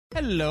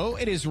Hello,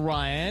 it is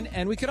Ryan,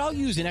 and we could all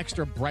use an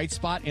extra bright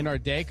spot in our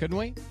day, couldn't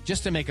we?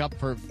 Just to make up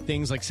for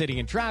things like sitting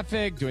in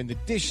traffic, doing the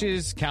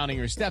dishes, counting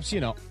your steps,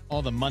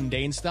 all the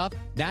mundane stuff.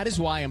 That is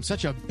why I'm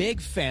such a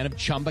big fan of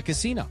Chumba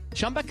Casino.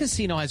 Chumba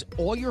Casino has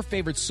all your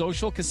favorite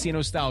social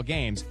casino-style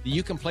games that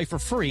you can play for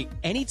free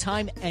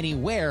anytime,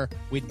 anywhere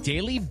with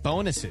daily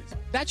bonuses.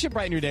 That should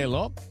brighten your day a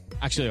little.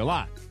 Actually, a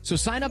lot. So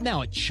sign up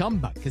now at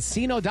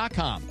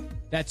ChumbaCasino.com.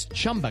 That's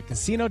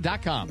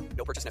ChumbaCasino.com.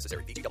 No purchase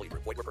necessary. VGW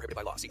Group. Void where prohibited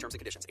by law. See terms and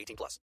conditions.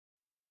 18+.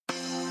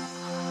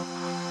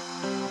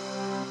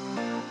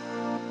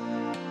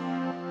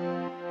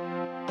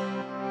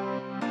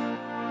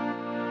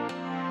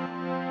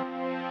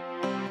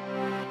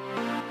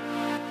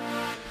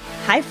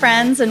 Hi,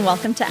 friends, and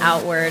welcome to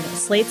Outward,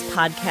 Slate's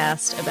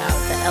podcast about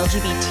the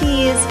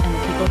LGBTs and the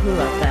people who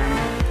love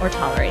them, or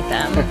tolerate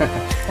them,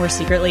 or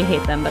secretly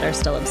hate them but are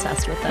still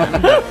obsessed with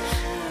them.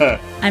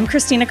 I'm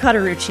Christina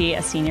Cauterucci,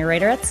 a senior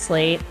writer at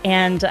Slate,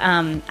 and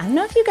I don't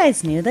know if you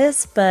guys knew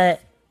this, but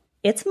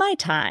it's my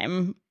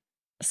time.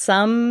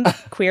 Some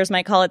queers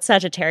might call it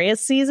Sagittarius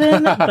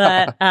season,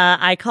 but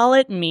I call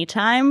it me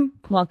time.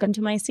 Welcome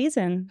to my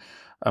season.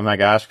 Oh my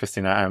gosh,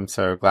 Christina, I'm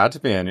so glad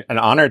to be in, and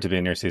honored to be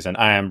in your season.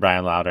 I am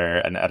Brian Lauder,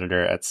 an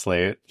editor at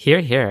Slate.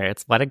 Here.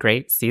 It's what a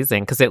great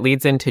season, because it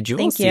leads into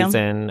Jules'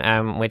 season,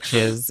 which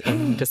is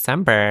in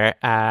December.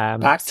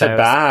 Back to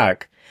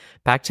back.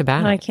 Back to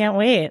back. Oh, I can't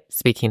wait.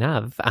 Speaking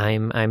of,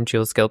 I'm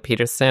Jules Gill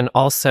Peterson,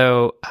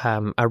 also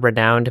a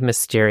renowned,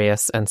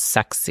 mysterious, and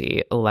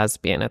sexy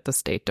lesbian at the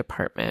State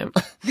Department.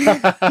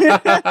 That's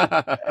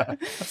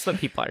what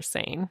people are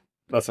saying.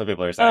 That's what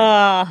people are saying.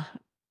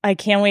 I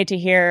can't wait to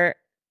hear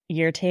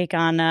your take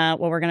on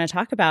what we're going to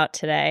talk about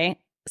today.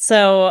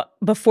 So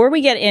before we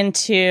get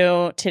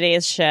into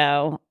today's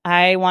show,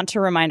 I want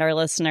to remind our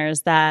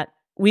listeners that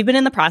we've been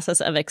in the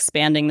process of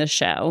expanding the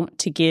show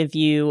to give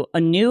you a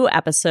new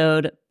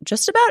episode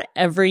just about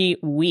every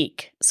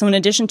week. So in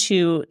addition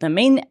to the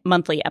main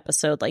monthly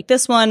episode like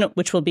this one,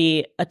 which will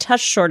be a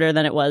touch shorter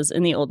than it was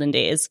in the olden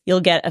days,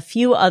 you'll get a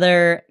few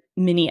other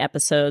mini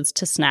episodes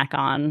to snack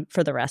on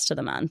for the rest of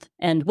the month.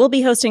 And we'll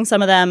be hosting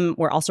some of them.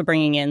 We're also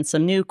bringing in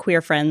some new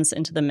queer friends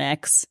into the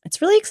mix.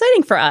 It's really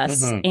exciting for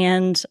us. Mm-hmm.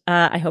 And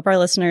I hope our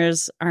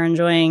listeners are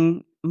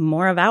enjoying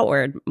more of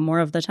Outward more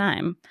of the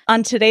time.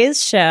 On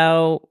today's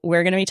show,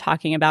 we're going to be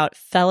talking about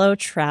Fellow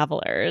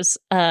Travelers,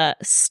 a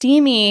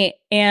steamy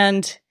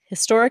and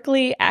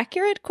historically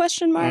accurate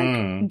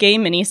gay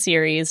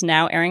miniseries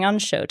now airing on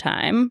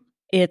Showtime.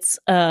 It's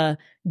a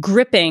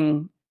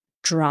gripping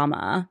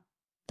drama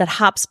that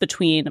hops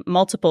between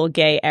multiple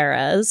gay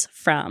eras,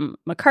 from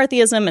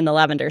McCarthyism and the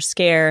Lavender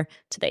Scare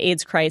to the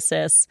AIDS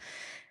crisis.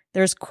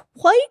 There's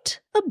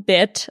quite a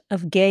bit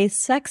of gay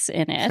sex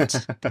in it,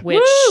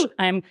 which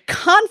I'm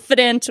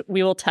confident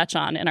we will touch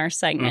on in our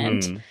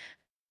segment. Mm-hmm.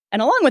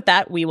 And along with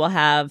that, we will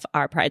have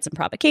our Prides and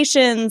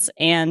Provocations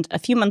and a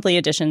few monthly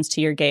additions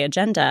to your gay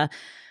agenda.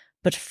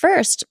 But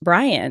first,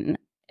 Brian,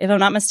 if I'm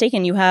not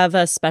mistaken, you have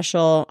a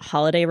special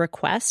holiday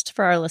request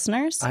for our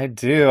listeners? I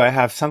do. I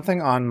have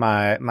something on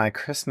my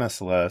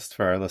Christmas list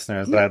for our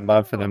listeners that I'd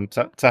love for them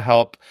to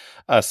help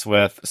us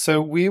with.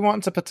 So we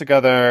want to put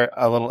together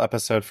a little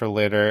episode for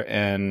later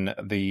in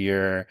the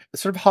year,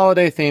 sort of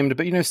holiday themed,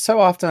 but so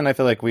often I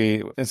feel like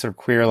we, in sort of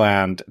queer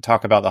land,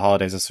 talk about the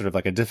holidays as sort of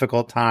like a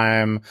difficult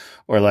time,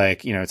 or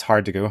like, it's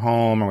hard to go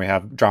home, or we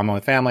have drama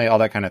with family, all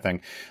that kind of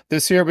thing.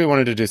 This year we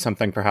wanted to do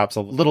something perhaps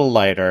a little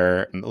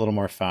lighter, a little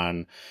more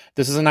fun.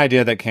 This is an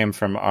idea that came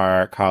from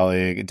our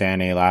colleague,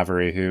 Danny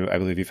Lavery, who I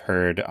believe you've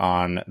heard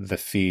on the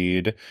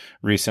feed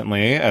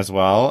recently as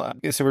well.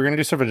 So we're going to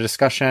do sort of a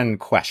discussion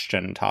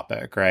question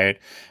topic, right?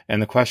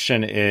 And the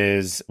question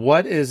is,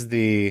 what is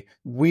the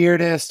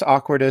weirdest,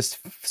 awkwardest,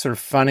 sort of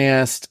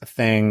funniest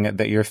thing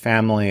that your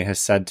family has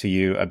said to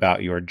you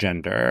about your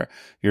gender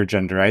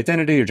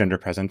identity, your gender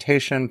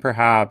presentation,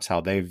 perhaps,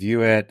 how they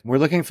view it? We're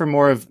looking for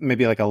more of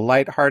maybe like a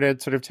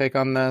lighthearted sort of take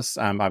on this.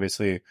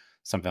 Obviously,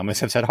 some families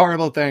have said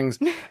horrible things.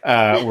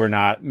 We're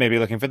not maybe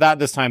looking for that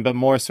this time, but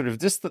more sort of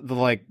just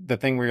the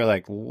thing where you're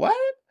like, what?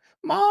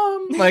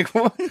 Mom,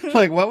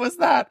 what was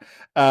that?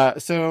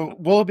 So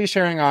we'll be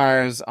sharing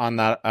ours on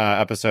that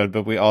episode,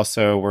 but we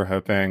also were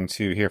hoping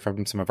to hear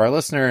from some of our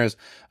listeners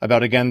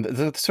about, again,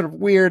 the sort of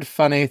weird,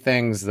 funny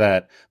things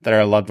that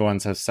our loved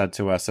ones have said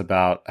to us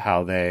about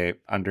how they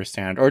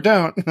understand or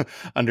don't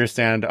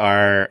understand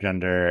our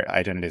gender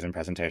identities and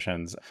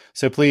presentations.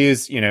 So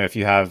please, if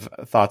you have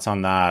thoughts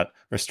on that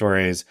or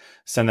stories,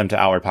 send them to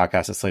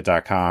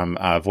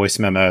outwardpodcast@slate.com. Voice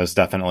memos,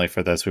 definitely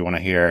for this. We want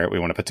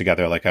to put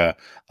together like a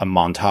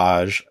montage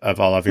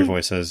of all of your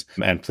voices.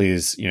 And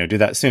please, do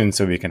that soon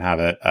so we can have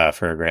it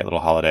for a great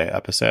little holiday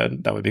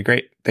episode. That would be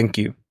great. Thank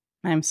you.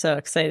 I'm so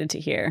excited to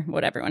hear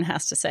what everyone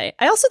has to say.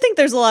 I also think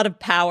there's a lot of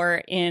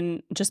power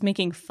in just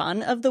making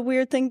fun of the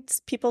weird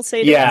things people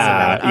say to us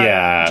about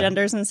our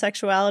genders and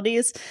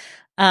sexualities.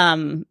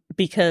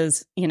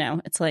 Because,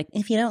 it's like,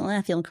 if you don't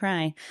laugh, you'll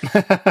cry.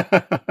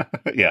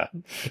 Yeah.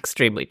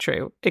 Extremely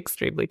true.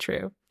 Extremely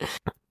true.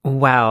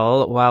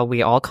 Well, while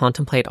we all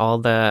contemplate all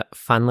the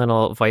fun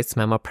little voice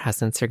memo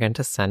presents you're going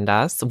to send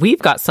us, we've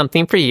got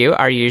something for you,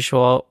 our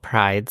usual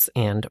prides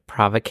and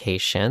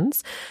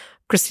provocations.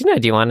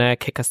 Christina, do you want to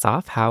kick us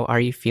off? How are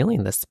you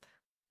feeling this?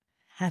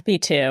 Happy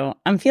to.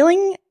 I'm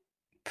feeling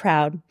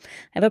proud. I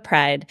have a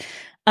pride.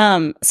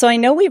 So I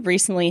know we've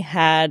recently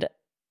had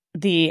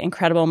the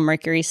incredible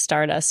Mercury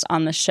Stardust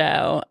on the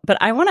show, but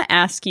I want to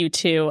ask you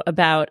too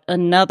about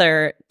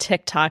another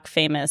TikTok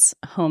famous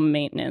home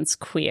maintenance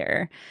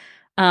queer.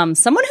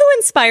 Someone who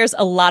inspires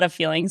a lot of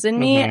feelings in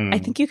me. I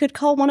think you could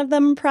call one of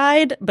them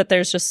pride, but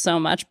there's just so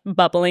much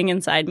bubbling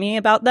inside me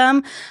about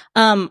them.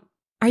 Are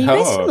you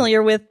guys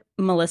familiar with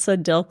Melissa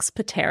Dilks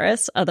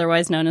Pateris,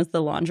 otherwise known as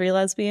the laundry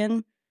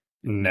lesbian?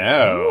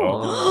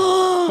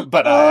 No.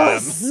 But I am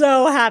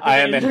so happy I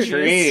am to introduce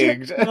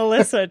intrigued.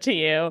 Melissa to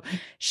you.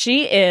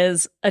 She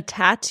is a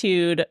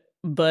tattooed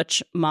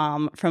butch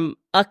mom from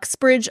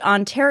Uxbridge,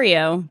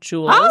 Ontario,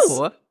 Jules.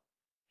 Oh!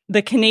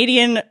 The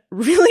Canadian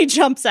really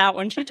jumps out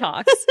when she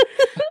talks.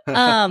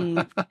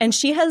 And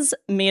she has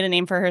made a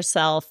name for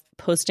herself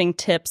posting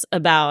tips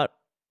about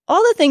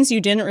all the things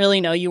you didn't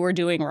really know you were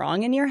doing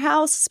wrong in your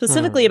house,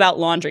 specifically about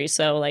laundry.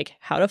 So like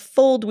how to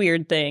fold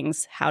weird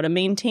things, how to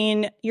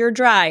maintain your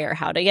dryer,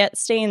 how to get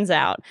stains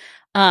out.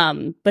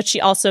 But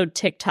she also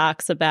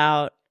TikToks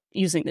about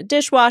using the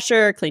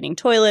dishwasher, cleaning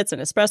toilets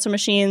and espresso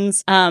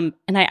machines. And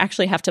I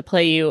actually have to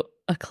play you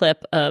a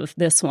clip of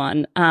this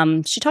one.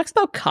 She talks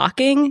about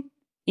caulking,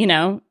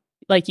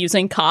 like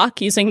using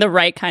the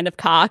right kind of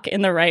caulk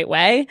in the right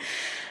way.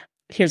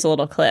 Here's a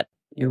little clip.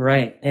 You're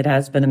right. It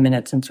has been a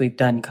minute since we've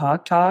done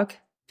Caulk Talk.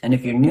 And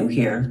if you're new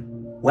here,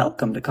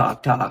 welcome to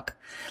Caulk Talk.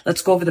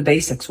 Let's go over the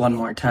basics one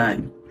more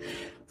time.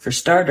 For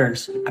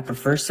starters, I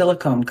prefer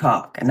silicone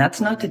caulk, and that's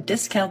not to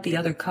discount the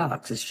other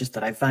caulks. It's just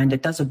that I find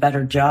it does a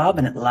better job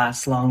and it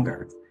lasts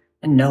longer.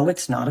 And no,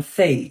 it's not a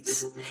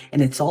phase.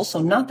 And it's also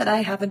not that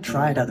I haven't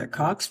tried other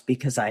caulks,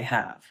 because I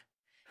have.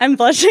 I'm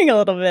blushing a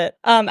little bit,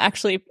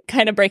 actually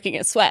kind of breaking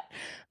a sweat.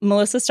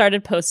 Melissa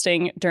started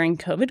posting during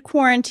COVID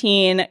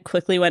quarantine,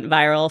 quickly went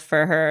viral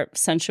for her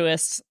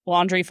sensuous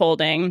laundry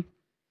folding.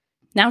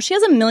 Now she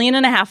has 1.5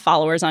 million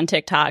followers on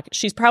TikTok.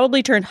 She's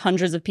probably turned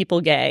hundreds of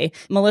people gay.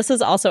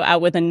 Melissa's also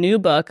out with a new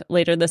book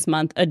later this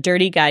month, A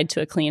Dirty Guide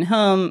to a Clean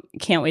Home.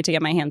 Can't wait to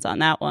get my hands on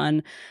that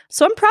one.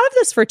 So I'm proud of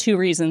this for two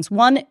reasons.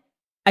 One,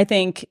 I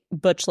think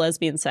butch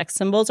lesbian sex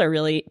symbols are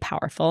really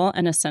powerful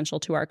and essential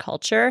to our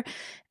culture.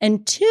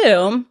 And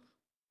two,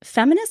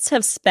 feminists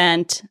have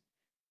spent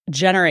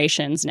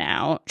generations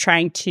now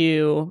trying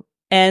to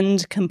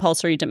end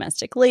compulsory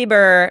domestic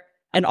labor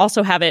and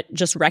also have it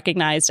just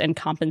recognized and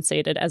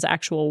compensated as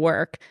actual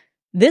work.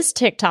 This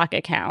TikTok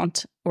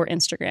account, or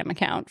Instagram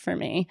account for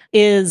me,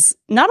 is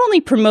not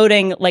only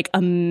promoting like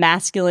a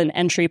masculine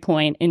entry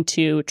point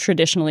into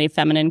traditionally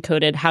feminine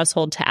coded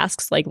household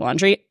tasks like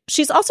laundry,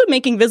 she's also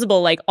making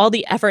visible like all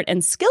the effort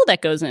and skill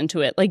that goes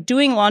into it. Like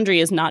doing laundry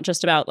is not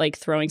just about like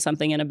throwing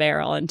something in a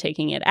barrel and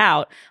taking it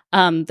out.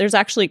 There's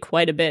actually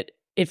quite a bit,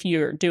 if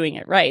you're doing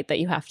it right, that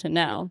you have to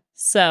know.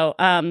 So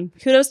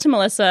kudos to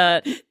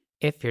Melissa.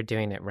 If you're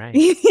doing it right.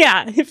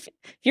 Yeah, if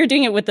you're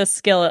doing it with the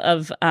skill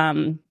of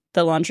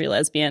the laundry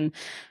lesbian,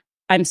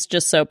 I'm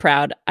just so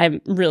proud.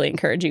 I really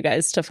encourage you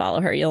guys to follow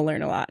her. You'll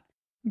learn a lot.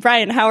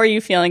 Brian, how are you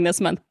feeling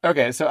this month?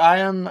 Okay, so I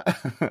am.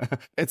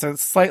 It's a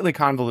slightly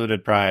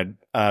convoluted pride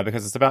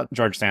because it's about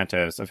George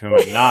Santos, of whom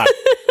I'm not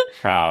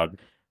proud.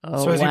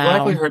 Oh, So as wow. you've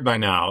likely heard by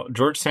now,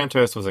 George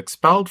Santos was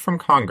expelled from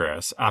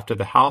Congress after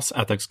the House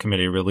Ethics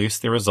Committee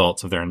released the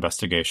results of their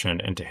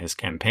investigation into his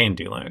campaign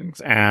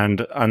dealings. And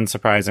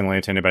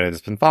unsurprisingly to anybody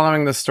that's been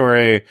following this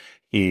story,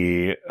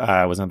 he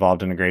was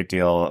involved in a great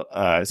deal,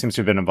 seems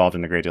to have been involved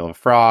in a great deal of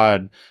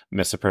fraud,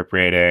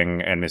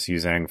 misappropriating and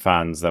misusing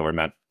funds that were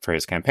meant for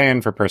his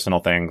campaign for personal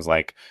things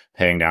like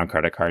paying down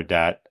credit card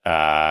debt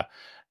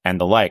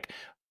and the like.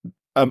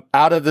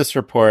 Out of this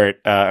report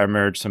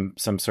emerged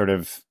some sort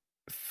of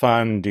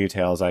fun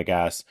details, I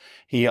guess.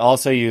 He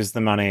also used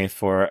the money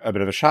for a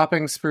bit of a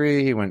shopping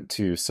spree. He went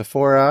to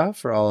Sephora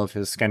for all of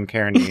his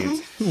skincare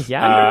needs.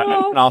 Yeah.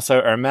 And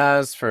also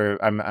Hermes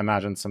for, I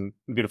imagine, some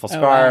beautiful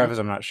scarves.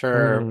 I'm not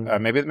sure.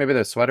 Maybe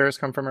the sweaters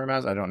come from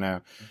Hermes. I don't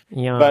know.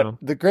 Yeah. But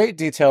the great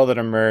detail that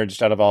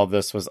emerged out of all of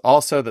this was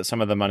also that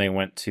some of the money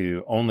went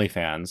to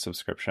OnlyFans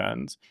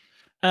subscriptions.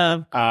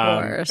 Of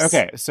course.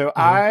 Okay, so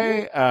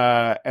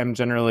I am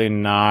generally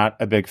not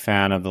a big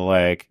fan of the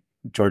like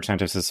George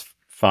Santos's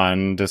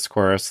fun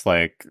discourse,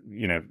 like,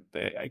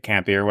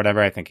 campy or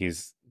whatever. I think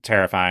he's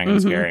terrifying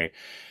and scary.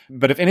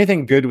 But if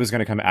anything good was going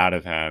to come out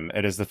of him,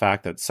 it is the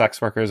fact that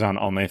sex workers on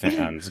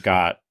OnlyFans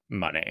got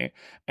money.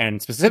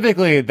 And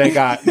specifically, they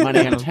got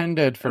money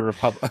intended for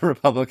a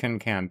Republican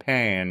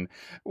campaign,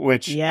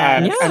 which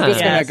I'm just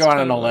going to go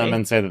on a limb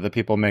and say that the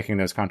people making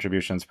those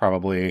contributions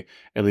probably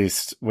at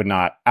least would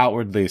not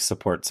outwardly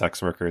support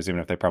sex workers,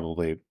 even if they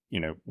probably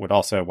would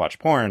also watch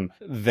porn,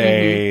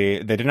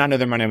 they did not know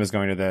their money was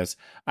going to this.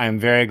 I'm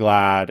very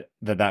glad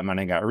that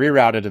money got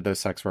rerouted to those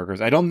sex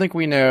workers. I don't think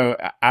we know,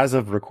 as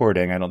of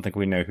recording, I don't think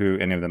we know who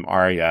any of them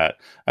are yet.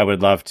 I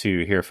would love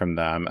to hear from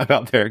them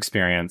about their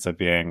experience of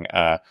being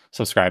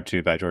subscribed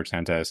to by George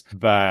Santos.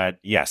 But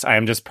yes, I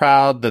am just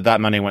proud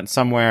that money went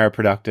somewhere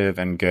productive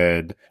and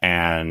good.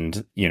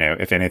 And,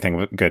 if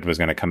anything good was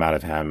going to come out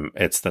of him,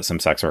 it's that some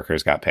sex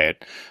workers got paid.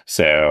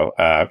 So,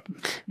 that's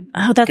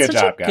good such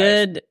job, a guys.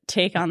 Good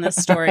take on this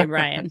story,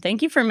 Brian.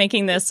 Thank you for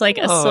making this like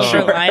a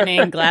silver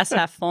lining, glass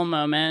half full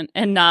moment,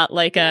 and not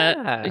like a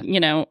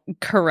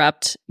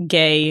corrupt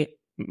gay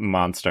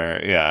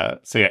monster. Yeah.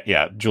 So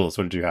yeah. Jules,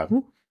 what did you have?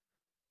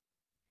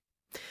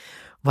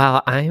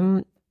 Well,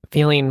 I'm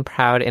feeling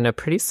proud in a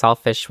pretty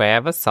selfish way. I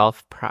have a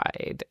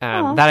self-pride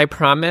that I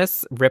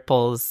promise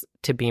ripples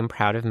to being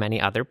proud of many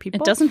other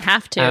people. It doesn't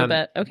have to,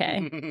 but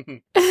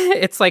okay.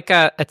 It's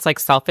like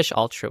selfish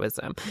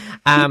altruism.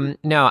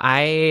 No,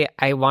 I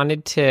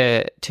wanted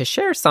to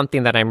share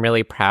something that I'm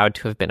really proud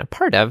to have been a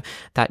part of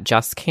that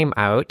just came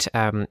out.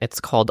 It's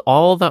called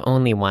All the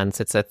Only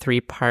Ones. It's a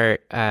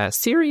 3-part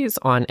series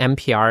on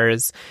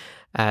NPR's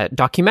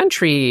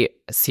documentary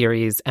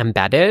series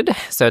Embedded.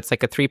 So it's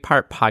like a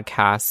 3-part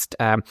podcast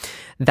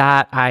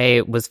that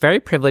I was very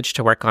privileged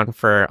to work on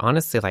for,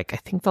 honestly, I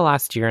think the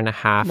last year and a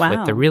half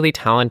with the really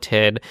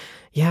talented,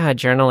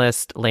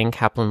 journalist Lane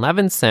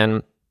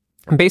Kaplan-Levinson.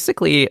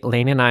 Basically,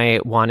 Lane and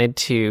I wanted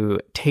to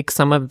take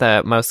some of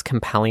the most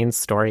compelling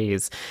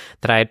stories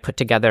that I had put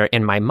together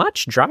in my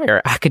much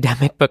drier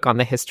academic book on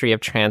the history of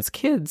trans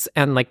kids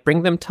and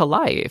bring them to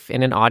life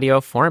in an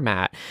audio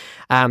format.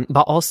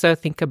 But also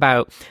think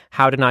about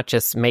how to not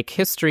just make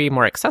history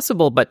more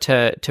accessible, but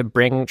to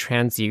bring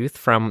trans youth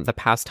from the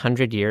past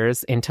 100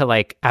 years into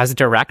as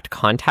direct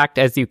contact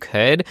as you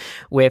could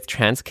with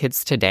trans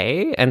kids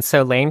today. And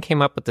so Lane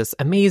came up with this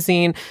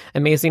amazing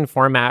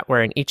format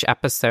where in each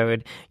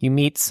episode you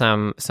meet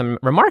some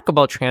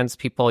remarkable trans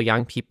people,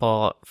 young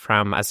people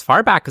from as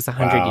far back as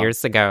 100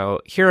 years ago,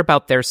 hear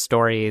about their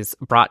stories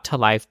brought to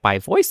life by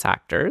voice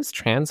actors,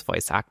 trans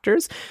voice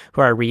actors,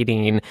 who are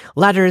reading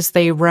letters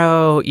they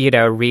wrote,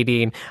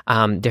 reading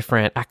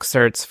different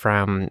excerpts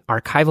from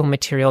archival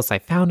materials I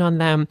found on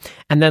them.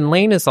 And then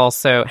Lane is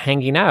also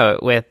hanging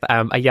out with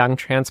a young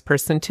trans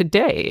person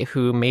today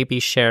who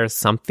maybe shares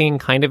something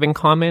kind of in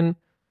common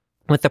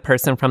with the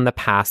person from the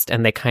past,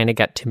 and they kind of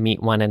get to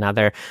meet one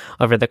another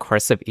over the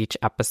course of each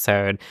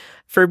episode.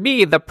 For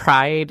me, the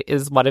pride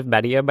is one of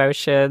many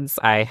emotions.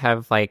 I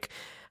have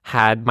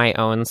had my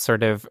own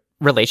sort of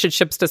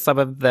relationships to some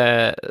of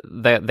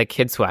the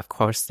kids who, of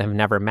course, I've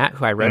never met,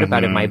 who I wrote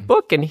about in my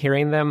book, and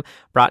hearing them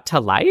brought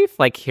to life,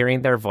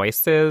 hearing their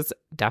voices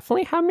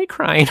definitely had me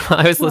crying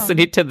while I was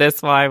listening to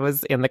this while I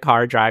was in the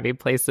car driving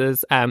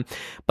places.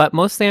 But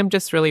mostly I'm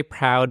just really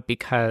proud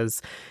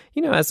because,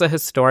 as a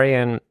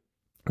historian,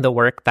 the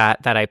work that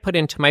I put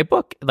into my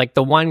book,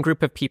 the one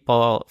group of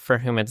people for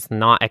whom it's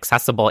not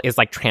accessible is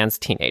trans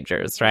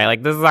teenagers,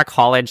 right? This is a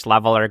college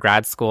level or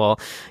grad school,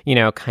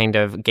 kind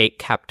of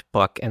gate-kept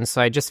book. And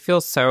so I just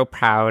feel so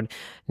proud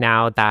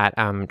now that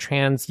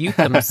trans youth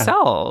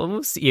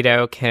themselves,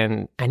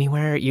 can,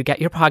 anywhere you get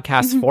your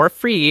podcast for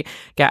free,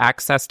 get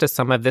access to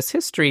some of this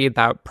history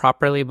that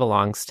properly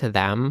belongs to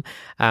them,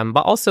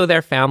 but also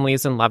their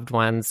families and loved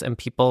ones and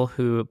people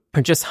who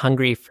are just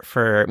hungry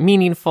for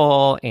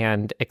meaningful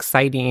and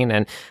exciting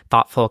and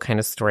thoughtful kind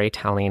of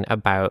storytelling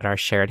about our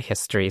shared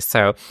history.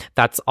 So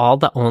that's All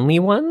the Only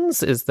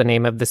Ones is the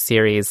name of the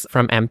series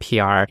from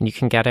NPR. And you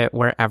can get it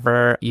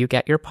wherever you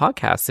get your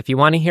podcasts if you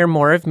want to hear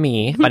more of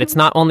me, but it's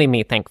not only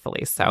me,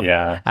 thankfully. So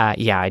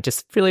I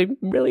just really,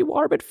 really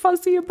warm and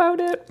fuzzy about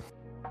it.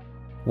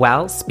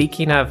 Well,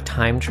 speaking of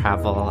time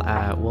travel,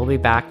 we'll be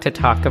back to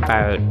talk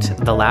about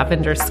The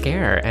Lavender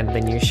Scare and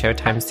the new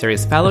Showtime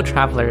series Fellow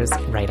Travelers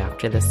right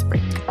after this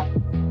break.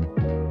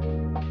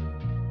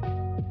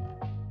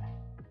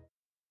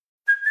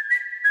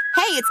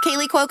 Hey, it's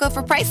Kaylee Cuoco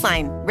for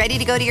Priceline. Ready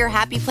to go to your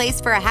happy place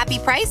for a happy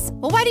price?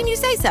 Well, why didn't you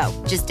say so?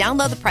 Just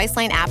download the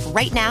Priceline app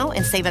right now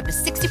and save up to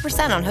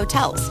 60% on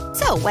hotels.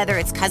 So whether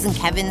it's Cousin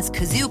Kevin's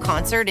Kazoo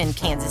Concert in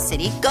Kansas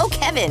City, go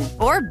Kevin,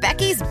 or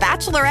Becky's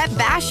Bachelorette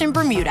Bash in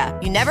Bermuda,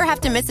 you never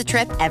have to miss a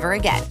trip ever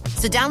again.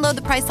 So download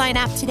the Priceline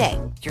app today.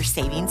 Your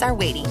savings are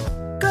waiting.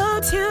 Go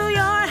to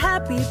your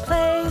happy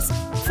place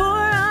for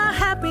a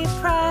happy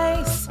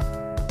price.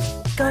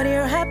 Go to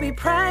your happy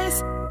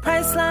price,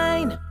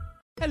 Priceline.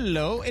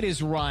 Hello, it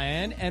is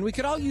Ryan, and we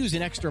could all use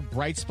an extra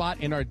bright spot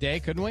in our day,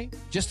 couldn't we?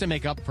 Just to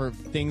make up for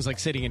things like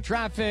sitting in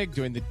traffic,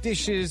 doing the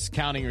dishes,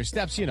 counting your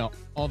steps,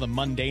 all the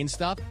mundane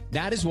stuff.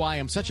 That is why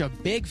I'm such a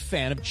big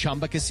fan of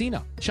Chumba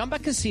Casino. Chumba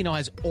Casino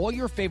has all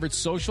your favorite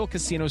social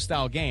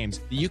casino-style games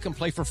that you can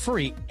play for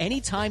free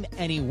anytime,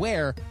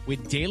 anywhere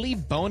with daily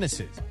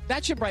bonuses.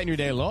 That should brighten your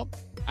day a little.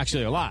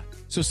 Actually, a lot.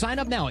 So sign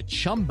up now at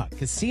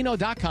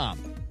ChumbaCasino.com.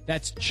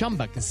 That's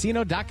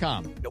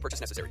ChumbaCasino.com. No purchase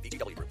necessary.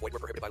 VGW. Void where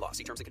prohibited by law.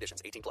 See terms and conditions.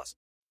 18+.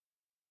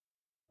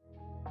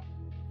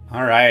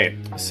 All right.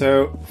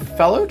 So,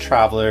 Fellow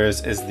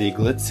Travelers is the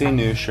glitzy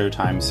new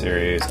Showtime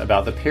series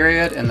about the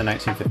period in the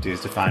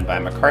 1950s defined by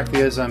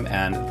McCarthyism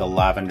and the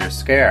Lavender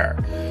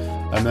Scare,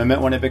 a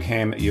moment when it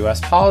became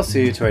U.S.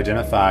 policy to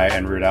identify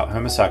and root out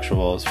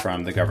homosexuals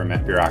from the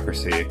government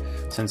bureaucracy,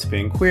 since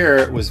being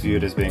queer was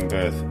viewed as being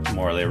both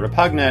morally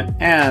repugnant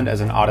and as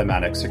an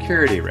automatic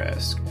security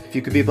risk. If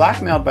you could be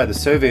blackmailed by the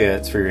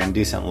Soviets for your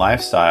indecent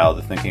lifestyle,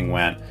 the thinking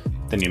went,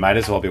 then you might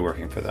as well be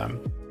working for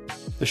them.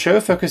 The show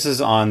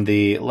focuses on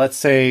the, let's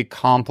say,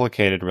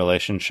 complicated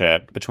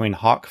relationship between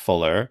Hawk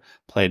Fuller,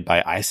 played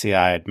by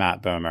icy-eyed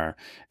Matt Bomer,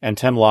 and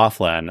Tim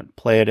Laughlin,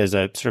 played as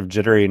a sort of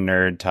jittery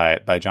nerd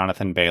type by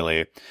Jonathan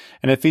Bailey,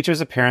 and it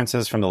features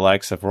appearances from the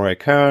likes of Roy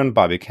Cohn,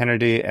 Bobby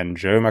Kennedy, and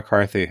Joe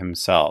McCarthy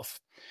himself,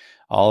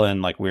 all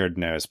in like weird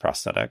nose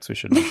prosthetics, we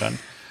should mention.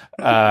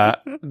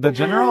 The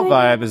general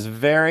vibe is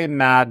very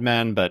Mad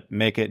Men, but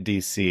make it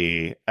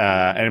DC,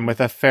 and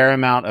with a fair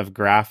amount of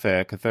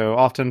graphic, though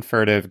often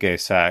furtive, gay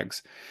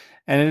sex.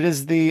 And it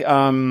is the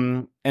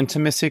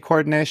intimacy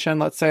coordination,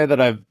 let's say,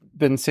 that I've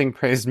been seeing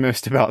praised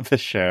most about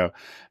this show.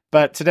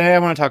 But today I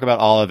want to talk about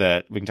all of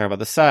it. We can talk about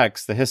the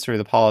sex, the history,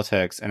 the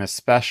politics, and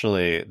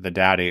especially the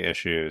daddy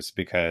issues,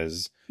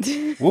 because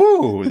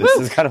woo, this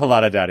has got a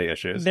lot of daddy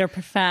issues. They're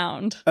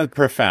profound.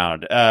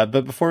 Profound.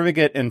 But before we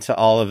get into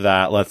all of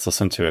that, let's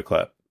listen to a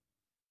clip.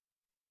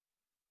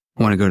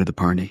 Want to go to the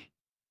party?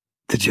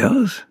 To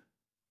Joe's?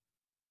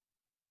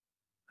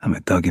 I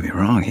mean, don't get me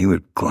wrong, he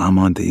would glom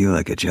onto you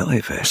like a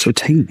jellyfish. So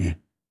take me.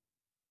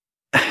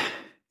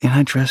 You're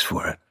not dressed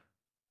for it.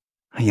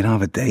 You don't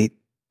have a date?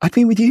 I'd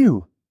be with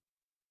you.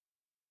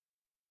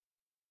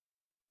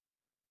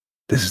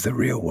 This is the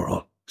real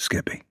world,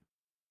 Skippy.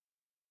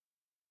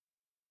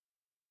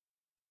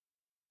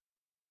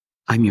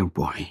 I'm your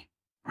boy,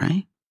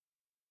 right?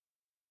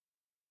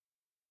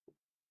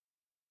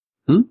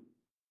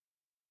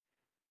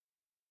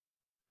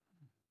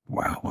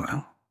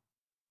 Wow.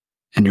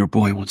 And your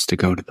boy wants to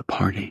go to the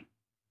party.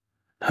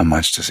 How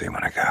much does he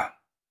want to go?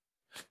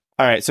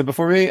 All right, so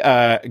before we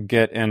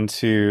get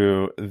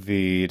into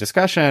the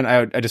discussion,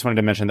 I just wanted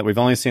to mention that we've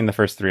only seen the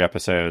first 3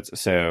 episodes,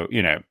 so,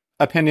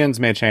 opinions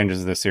may change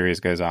as the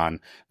series goes on,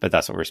 but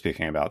that's what we're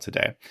speaking about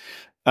today.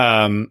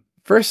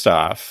 First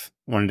off,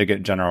 wanted to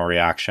get general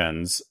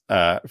reactions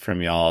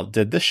from y'all.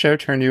 Did this show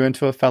turn you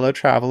into a fellow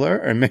traveler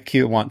or make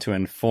you want to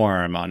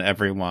inform on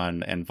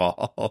everyone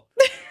involved?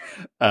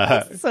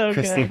 So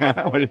Christina,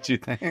 good. what did you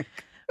think?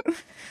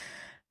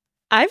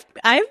 I've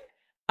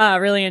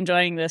really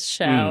enjoying this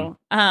show.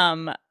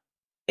 I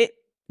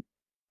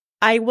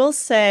will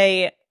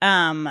say,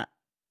 I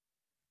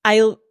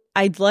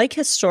like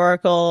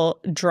historical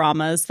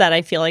dramas that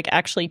I feel like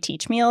actually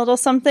teach me a little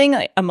something.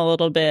 I'm a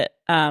little bit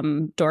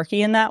dorky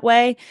in that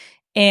way.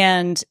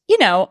 And,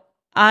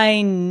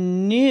 I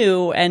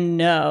knew and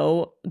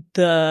know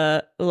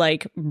the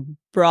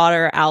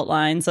broader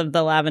outlines of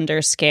the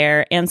Lavender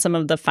Scare and some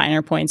of the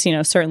finer points,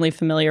 certainly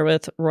familiar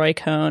with Roy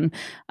Cohn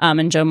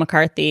and Joe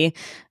McCarthy,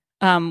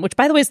 which,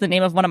 by the way, is the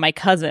name of one of my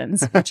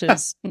cousins, which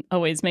is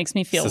always makes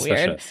me feel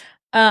Suspicious.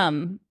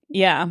 Weird.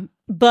 Yeah.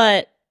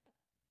 But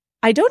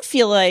I don't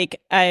feel like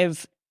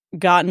I've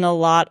gotten a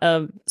lot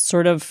of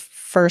sort of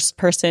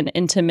first-person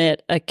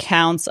intimate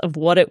accounts of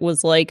what it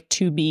was like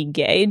to be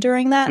gay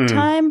during that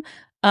time.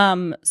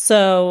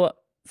 So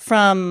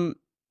from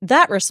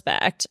that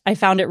respect, I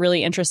found it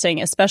really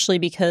interesting, especially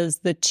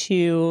because the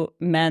 2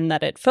 men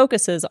that it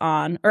focuses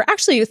on, or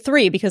actually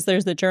 3, because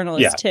there's the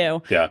journalist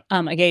too,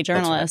 a gay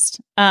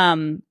journalist,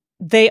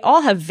 they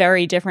all have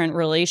very different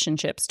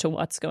relationships to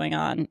what's going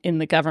on in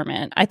the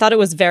government. I thought it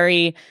was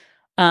very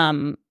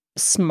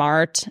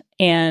smart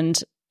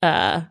and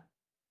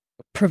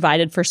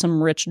provided for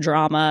some rich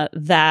drama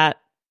that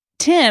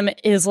Tim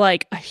is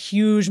like a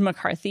huge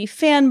McCarthy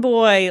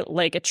fanboy,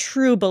 like a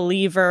true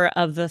believer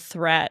of the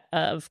threat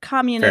of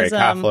communism.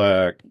 Very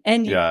Catholic.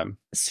 And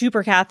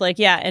super Catholic,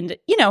 and,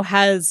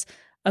 has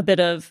a bit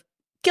of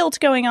guilt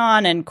going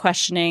on and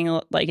questioning,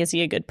 is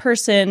he a good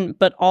person,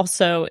 but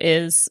also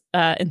is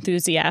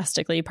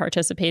enthusiastically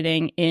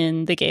participating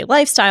in the gay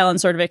lifestyle and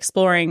sort of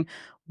exploring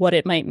what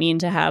it might mean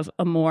to have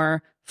a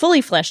more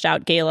fully fleshed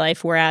out gay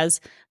life,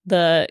 whereas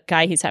the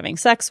guy he's having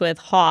sex with,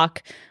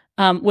 Hawk,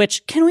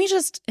 which can we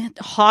just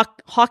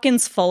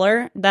Hawkins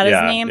Fuller, that is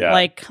his name?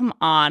 Yeah. Come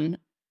on.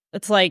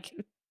 It's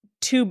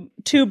too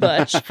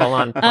butch. Full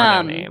on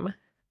porno name.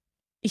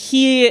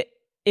 He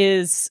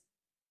is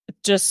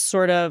just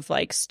sort of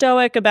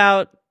stoic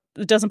about,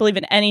 doesn't believe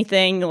in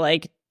anything,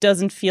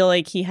 doesn't feel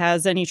like he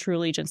has any true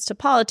allegiance to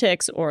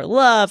politics or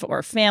love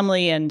or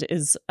family, and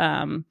is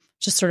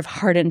just sort of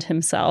hardened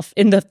himself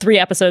in the 3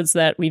 episodes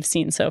that we've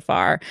seen so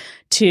far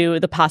to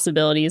the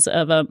possibilities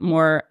of a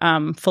more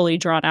fully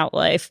drawn out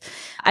life.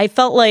 I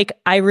felt like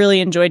I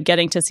really enjoyed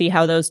getting to see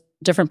how those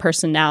different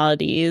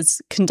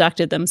personalities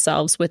conducted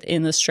themselves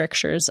within the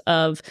strictures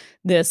of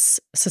this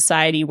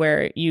society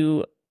where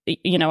you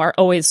are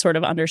always sort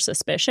of under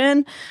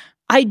suspicion.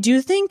 I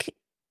do think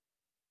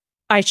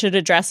I should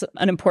address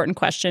an important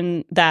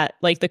question that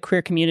like the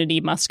queer community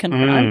must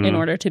confront in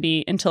order to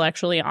be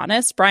intellectually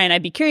honest. Brian,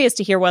 I'd be curious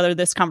to hear whether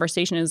this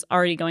conversation is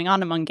already going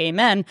on among gay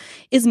men.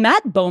 Is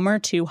Matt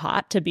Bomer too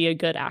hot to be a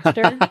good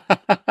actor?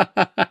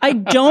 I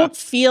don't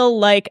feel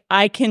like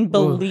I can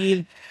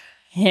believe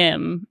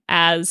him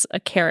as a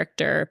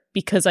character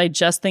because I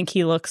just think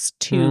he looks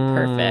too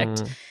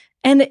perfect.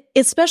 And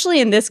especially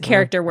in this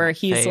character where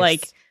he's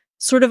like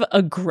sort of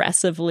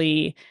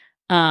aggressively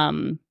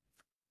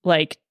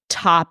like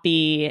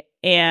toppy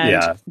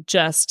and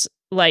just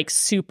like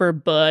super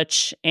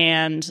butch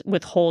and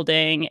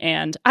withholding,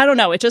 and I don't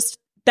know, it just,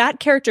 that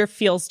character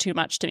feels too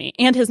much to me.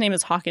 And his name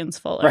is Hawkins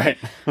Fuller. Right.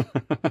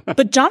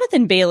 But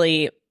Jonathan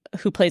Bailey,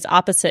 who plays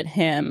opposite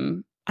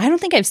him, I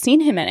don't think I've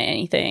seen him in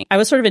anything. I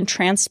was sort of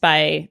entranced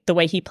by the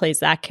way he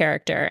plays that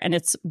character, and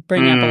it's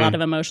bringing up a lot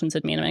of emotions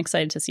in me, and I'm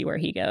excited to see where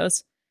he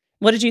goes.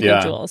 What did you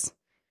think, Jules?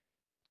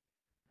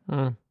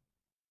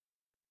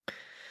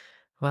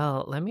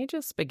 Well, let me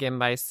just begin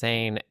by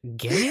saying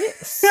gay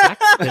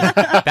sex is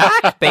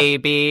back,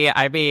 baby.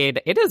 I mean,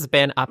 it has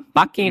been a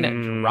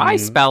fucking dry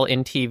spell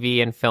in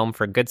TV and film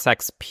for good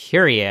sex,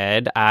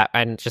 period.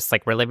 And just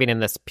like we're living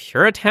in this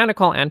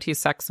puritanical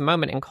anti-sex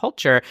moment in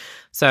culture.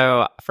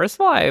 So first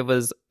of all, I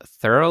was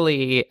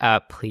thoroughly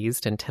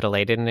pleased and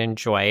titillated and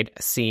enjoyed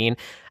seeing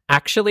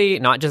actually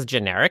not just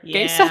generic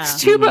gay sex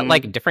too, but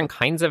like different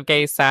kinds of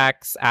gay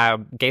sex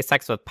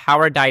with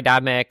power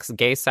dynamics,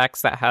 gay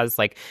sex that has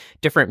like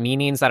different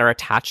meanings that are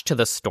attached to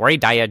the story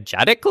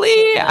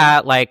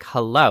diegetically. Like,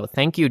 hello,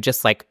 thank you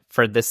just like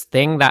for this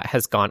thing that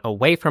has gone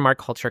away from our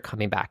culture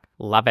coming back.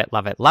 Love it,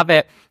 love it, love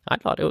it. I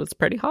thought it was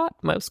pretty hot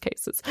most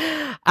cases.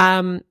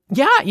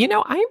 Yeah, you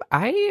know,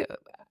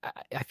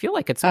 I feel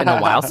like it's been a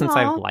while since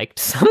I've liked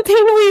something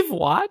we've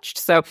watched.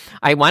 So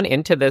I went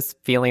into this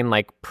feeling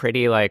like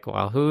pretty like,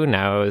 well, who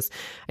knows?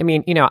 I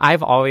mean, you know,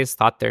 I've always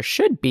thought there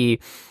should be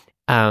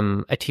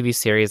a TV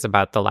series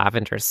about the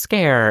Lavender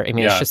Scare. I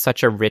mean, it's just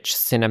such a rich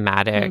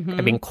cinematic,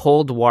 I mean,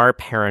 Cold War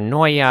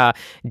paranoia,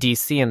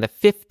 DC in the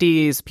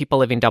 50s, people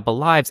living double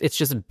lives. It's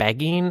just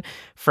begging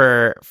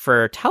for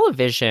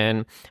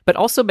television, but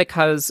also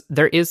because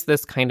there is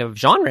this kind of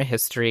genre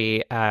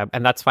history.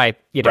 And that's why,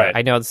 you know,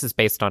 I know this is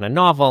based on a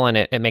novel, and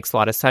it makes a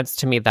lot of sense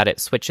to me that it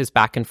switches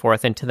back and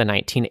forth into the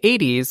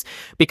 1980s,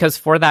 because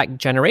for that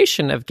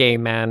generation of gay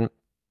men,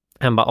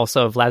 but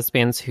also of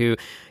lesbians who,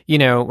 you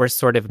know, were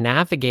sort of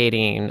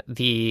navigating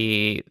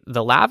the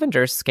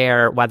Lavender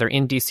Scare, whether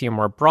in DC or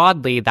more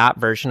broadly, that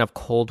version of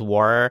Cold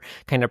War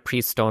kind of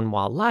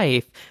pre-Stonewall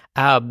life.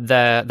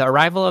 The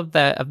arrival of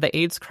the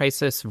AIDS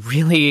crisis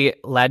really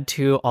led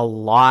to a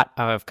lot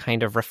of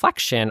kind of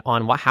reflection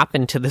on what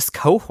happened to this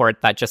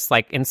cohort that just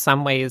like in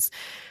some ways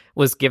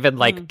was given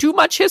like too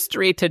much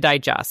history to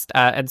digest.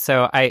 And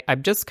so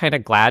I'm just kind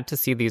of glad to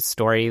see these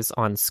stories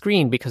on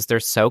screen because they're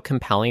so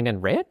compelling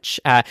and rich.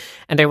 And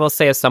I will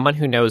say, as someone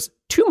who knows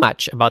too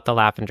much about the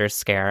Lavender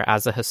Scare,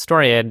 as a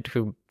historian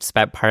who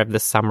spent part of the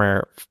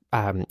summer,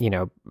 you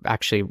know,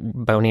 actually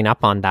boning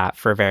up on that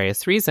for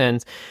various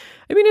reasons,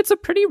 I mean, it's a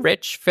pretty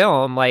rich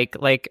film.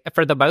 Like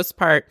for the most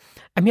part,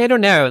 I mean, I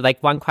don't know,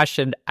 like one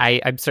question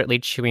I'm certainly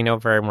chewing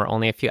over, and we're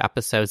only a few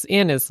episodes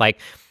in, is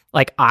like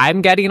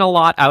I'm getting a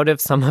lot out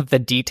of some of the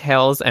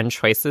details and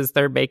choices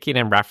they're making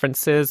and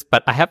references,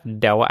 but I have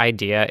no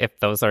idea if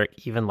those are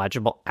even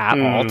legible at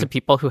all to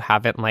people who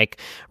haven't like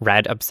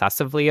read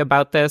obsessively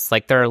about this.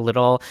 Like there are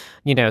little,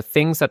 you know,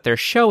 things that they're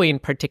showing,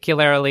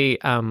 particularly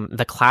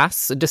the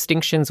class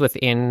distinctions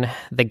within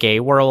the gay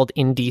world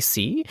in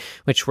DC,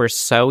 which were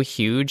so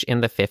huge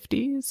in the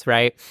 50s,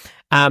 right?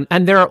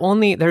 And there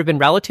have been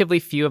relatively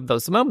few of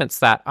those moments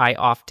that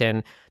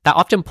often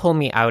pull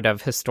me out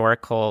of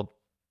historical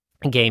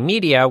gay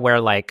media where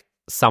like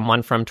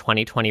someone from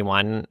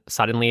 2021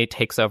 suddenly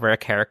takes over a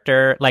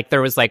character. Like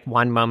there was like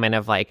one moment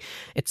of like,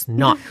 it's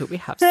not who we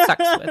have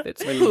sex with,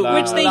 it's who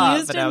which they love.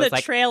 used in the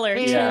like, trailer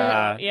too.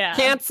 Yeah.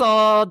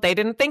 Canceled. They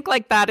didn't think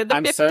like that in the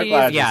 50s. So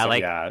glad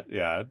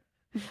Yeah.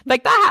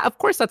 Like that, of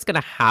course that's going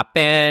to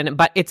happen,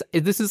 but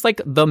this is like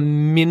the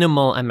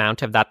minimal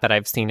amount of that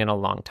I've seen in a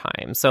long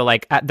time. So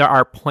like there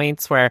are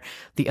points where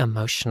the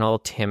emotional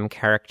Tim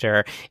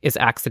character is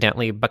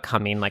accidentally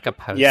becoming like a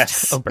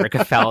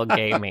post-Obergefell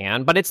gay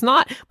man, but it's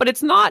not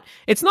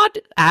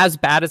as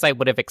bad as I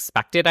would have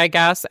expected, I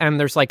guess. And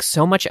there's like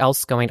so much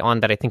else going on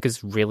that I think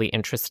is really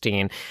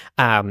interesting.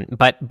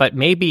 But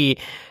maybe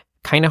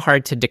kind of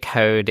hard to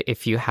decode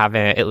if you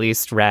haven't at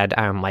least read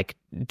like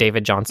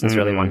David Johnson's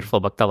really wonderful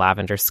book, The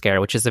Lavender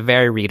Scare, which is a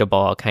very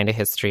readable kind of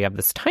history of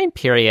this time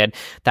period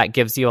that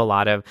gives you a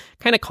lot of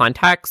kind of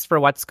context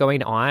for what's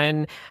going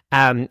on.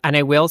 And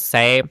I will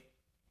say,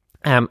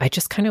 I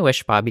just kind of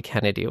wish Bobby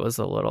Kennedy was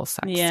a little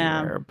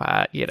sexier,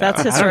 but you know,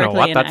 that's I don't know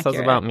what inaccurate. That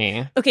says about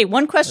me. Okay,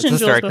 one question,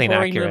 Jules, before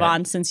inaccurate. we move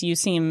on, since you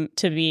seem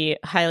to be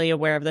highly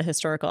aware of the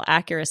historical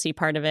accuracy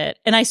part of it,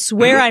 and I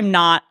swear I'm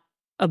not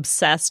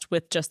obsessed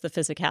with just the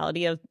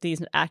physicality of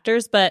these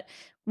actors, but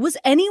Was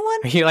anyone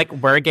Are you like,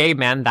 were gay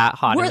men that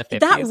hot in the 50s?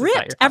 that Is ripped?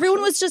 your Everyone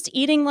question? was just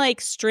eating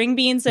like string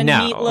beans and No.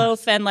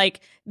 meatloaf, and like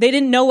they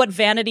didn't know what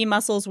vanity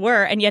muscles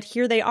were, and yet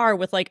here they are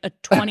with like a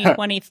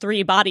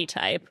 2023 body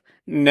type.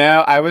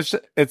 No,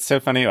 it's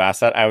so funny you asked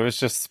that. I was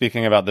just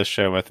speaking about this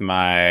show with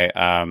my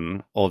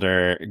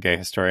older gay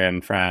historian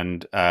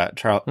friend,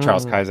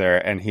 Charles Kaiser,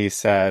 and he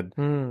said,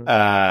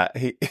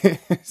 he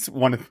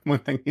one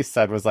thing he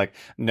said was like,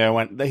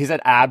 he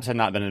said abs had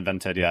not been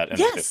invented yet in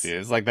the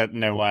 50s. Like that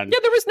no one. Yeah,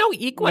 there was no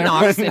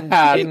equinox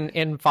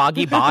in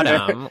Foggy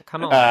Bottom.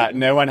 Come on.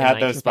 No one in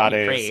had those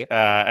bodies.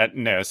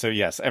 1953. No, so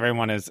yes,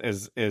 everyone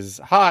is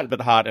hot,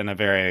 but hot in a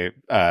very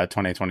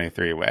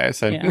 2023 way.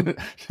 So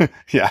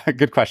yeah,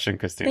 good question,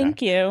 Christina.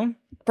 Thank you,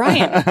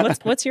 Brian.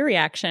 What's your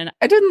reaction?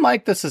 I didn't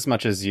like this as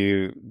much as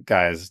you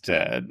guys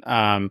did.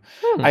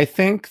 I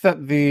think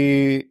that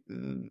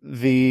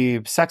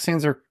the sex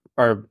scenes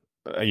are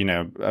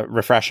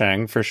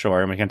refreshing for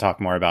sure, and we can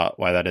talk more about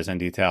why that is in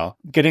detail.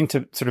 Getting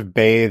to sort of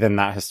bathe in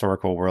that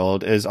historical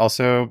world is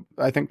also,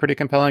 I think, pretty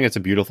compelling. It's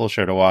a beautiful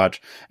show to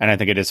watch, and I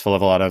think it is full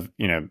of a lot of,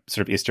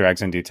 sort of Easter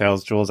eggs and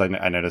details. Jules, I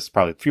noticed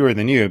probably fewer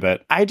than you,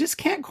 but I just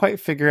can't quite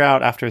figure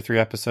out after 3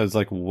 episodes,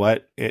 like,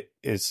 what it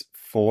is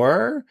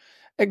for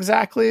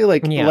exactly.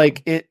 Like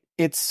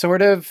it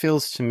sort of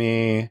feels to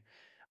me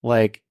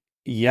like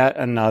yet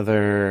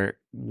another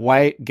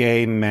white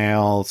gay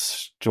male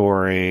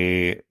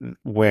story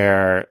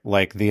where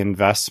like the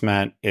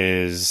investment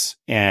is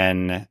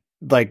in,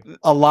 like,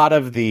 a lot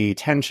of the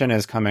tension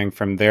is coming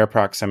from their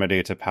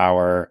proximity to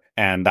power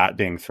and that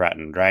being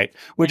threatened, right?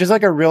 Which is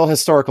like a real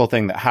historical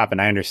thing that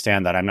happened. I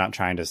understand that. I'm not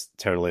trying to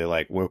totally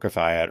like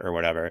wokeify it or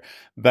whatever,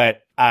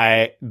 but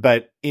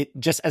it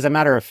just as a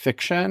matter of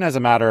fiction, as a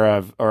matter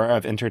of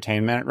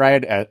entertainment,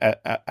 right?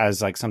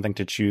 As like something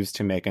to choose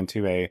to make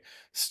into a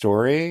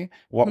story.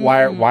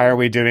 Why are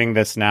we doing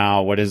this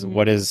now? What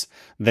is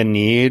the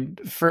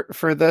need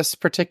for this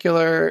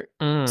particular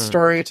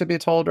story to be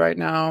told right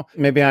now?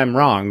 Maybe I'm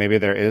wrong. Maybe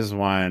there is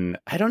one.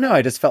 I don't know.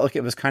 I just felt like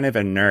it was kind of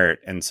inert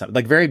and some,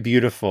 like, very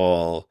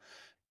beautiful,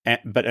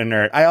 but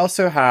inert. I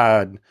also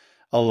had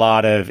a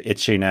lot of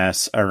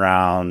itchiness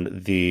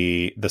around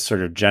the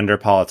sort of gender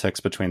politics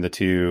between the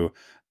two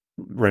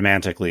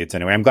romantic leads.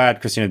 Anyway, I'm glad,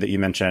 Christina, that you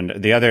mentioned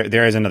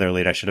there is another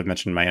lead I should have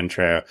mentioned in my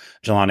intro.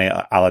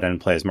 Jelani Aladdin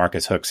plays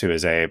Marcus Hooks, who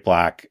is a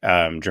Black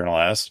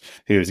journalist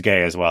who is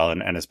gay as well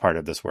and is part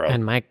of this world.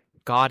 And my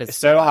God, is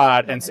so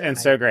hot and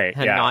so great.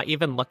 And not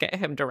even look at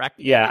him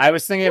directly. Yeah, I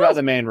was thinking about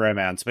the main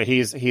romance, but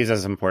he's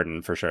as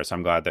important for sure. So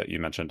I'm glad that you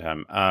mentioned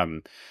him.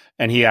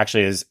 And he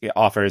actually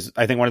offers,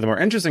 I think one of the more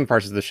interesting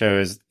parts of the show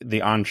is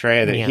the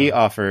entree that he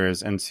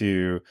offers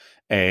into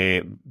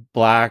a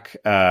Black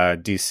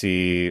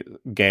DC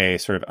gay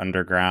sort of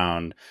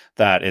underground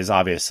that is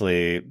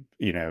obviously,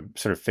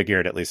 sort of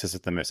figured, at least, this is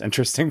the most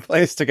interesting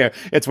place to go.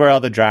 It's where all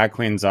the drag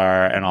queens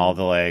are and all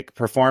the like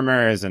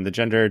performers, and the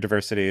gender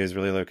diversity is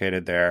really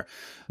located there.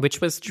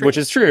 Which is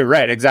true,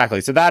 right?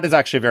 Exactly. So that is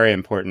actually very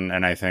important.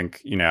 And I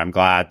think, I'm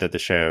glad that the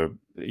show,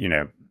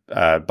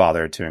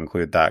 bothered to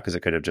include that, because it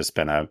could have just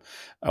been a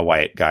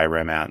white guy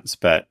romance.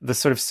 But the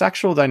sort of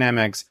sexual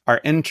dynamics are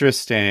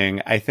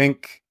interesting. I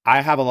think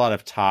I have a lot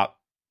of top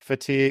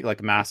fatigue,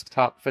 like mask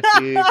top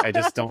fatigue. I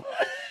don't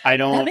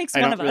That makes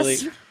one of really,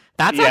 us.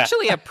 That's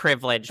actually a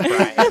privilege,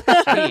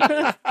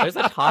 Brian. There's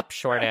a top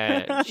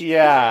shortage.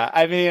 Yeah,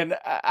 I mean,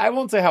 I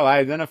won't say how I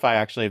identify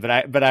actually, but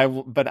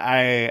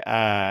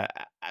I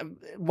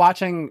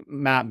watching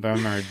Matt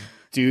Bomer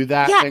do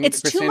that. Yeah, thing,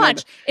 it's Christina, too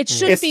much. It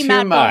should be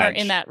Matt Bomer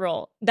in that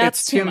role.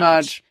 That's too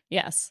much.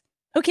 Yes.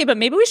 Okay, but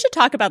maybe we should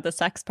talk about the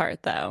sex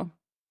part, though.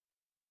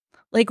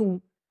 Like,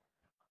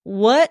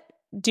 what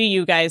do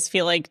you guys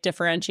feel like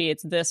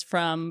differentiates this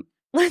from,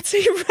 let's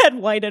say, red,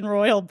 white, and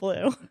royal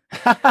blue?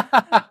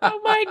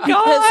 Oh my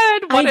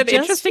God! What an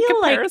interesting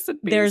comparison.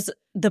 Like there's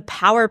the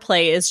power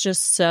play is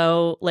just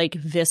so like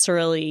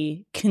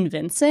viscerally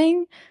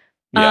convincing.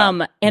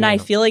 And I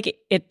feel like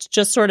it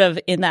just sort of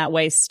in that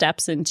way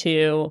steps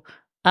into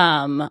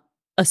a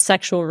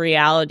sexual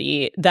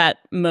reality that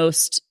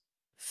most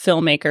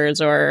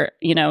filmmakers or,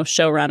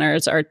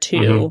 showrunners are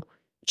too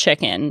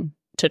chicken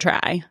to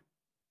try.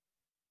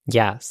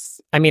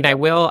 Yes. I mean,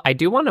 I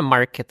do want to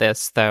mark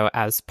this, though,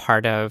 as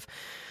part of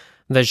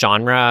the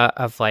genre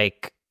of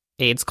like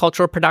AIDS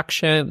cultural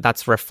production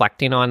that's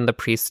reflecting on the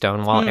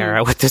pre-Stonewall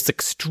era with this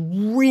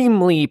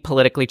extremely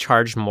politically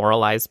charged,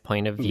 moralized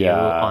point of view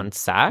on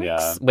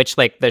sex, which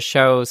like the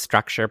show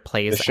structure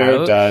plays out. The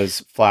show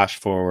does flash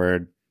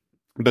forward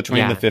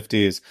between the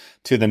 50s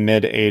to the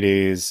mid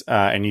 80s,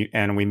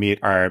 and we meet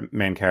our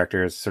main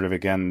characters sort of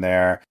again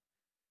there.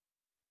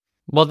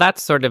 Well,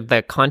 that's sort of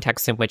the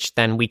context in which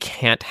then we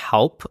can't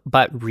help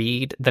but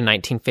read the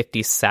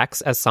 1950s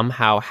sex as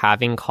somehow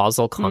having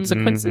causal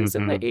consequences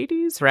in the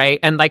 80s, right?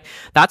 And like,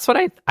 that's what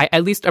I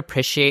at least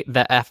appreciate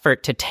the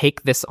effort to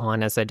take this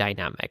on as a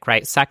dynamic,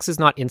 right? Sex is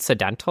not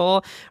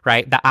incidental,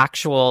 right? The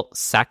actual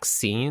sex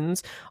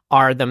scenes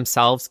are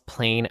themselves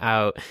playing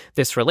out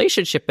this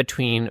relationship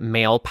between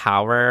male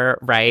power,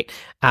 right,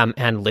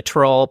 and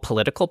literal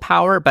political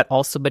power, but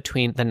also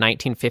between the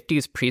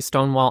 1950s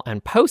pre-Stonewall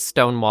and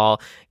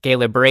post-Stonewall gay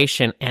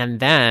liberation, and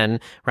then,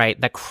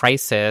 right, the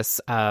crisis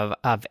of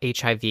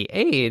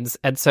HIV/AIDS.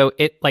 And so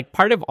it, like,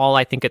 part of all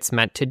I think it's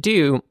meant to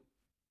do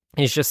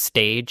is just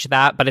stage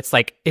that, but it's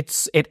like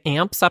it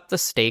amps up the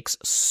stakes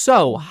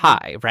so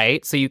high,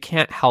 right? So you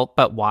can't help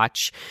but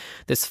watch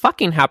this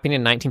fucking happening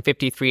in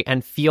 1953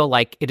 and feel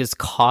like it is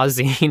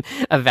causing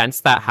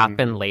events that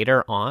happen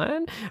later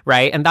on,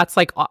 right? And that's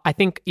like, I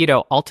think, you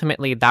know,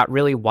 ultimately that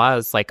really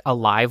was like a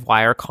live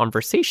wire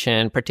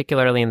conversation,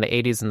 particularly in the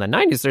 80s and the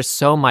 90s. There's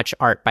so much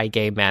art by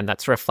gay men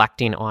that's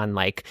reflecting on,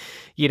 like,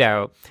 you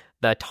know,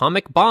 the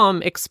atomic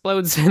bomb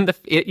explodes at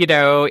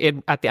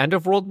the end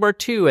of World War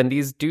II, and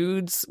these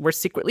dudes were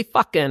secretly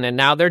fucking, and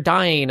now they're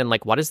dying, and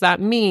like, what does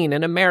that mean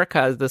in America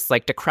as this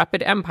like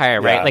decrepit empire,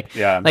 right?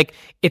 Like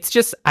it's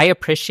just, I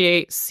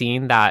appreciate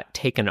seeing that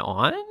taken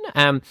on.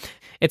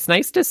 It's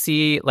nice to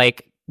see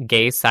like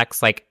gay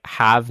sex like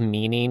have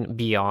meaning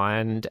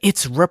beyond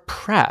it's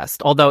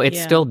repressed, although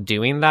it's still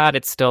doing that.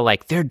 It's still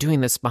like they're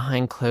doing this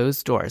behind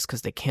closed doors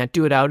because they can't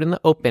do it out in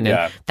the open,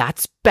 and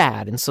that's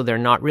bad, and so they're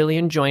not really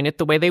enjoying it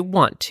the way they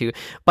want to.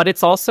 But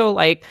it's also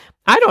like,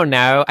 I don't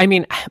know, I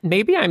mean,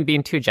 maybe I'm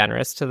being too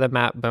generous to the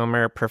Matt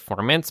Bomer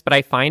performance, but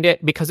I find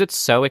it, because it's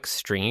so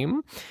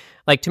extreme,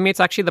 like, to me, it's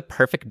actually the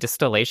perfect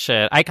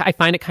distillation. I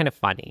find it kind of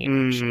funny,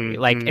 actually.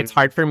 Like, it's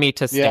hard for me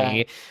to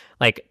stay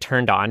like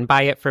turned on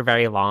by it for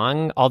very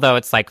long, although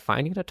it's like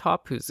finding a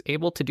top who's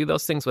able to do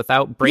those things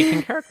without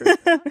breaking characters.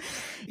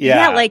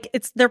 Like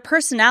it's their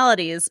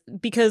personalities,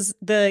 because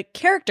the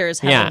characters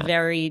have a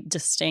very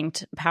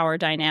distinct power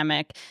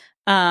dynamic.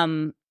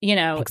 You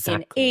know,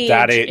 in age,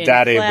 daddy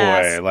in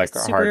class, boy, like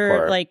super,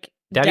 hardcore, like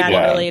daddy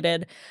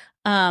related,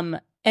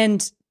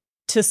 and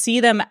to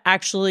see them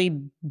actually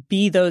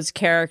be those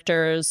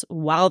characters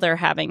while they're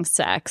having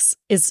sex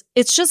it's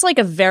just like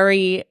a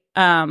very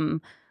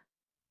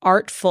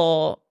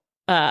artful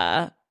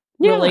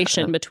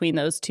relation between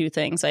those two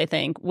things, I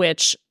think,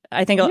 which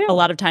I think a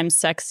lot of times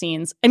sex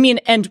scenes, I mean,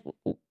 and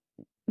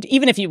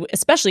even if you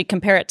especially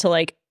compare it to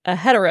like a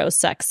hetero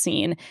sex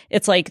scene,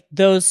 it's like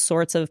those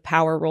sorts of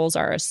power roles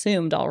are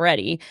assumed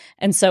already.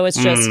 And so it's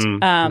just,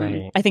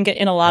 I think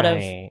in a lot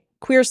of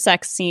queer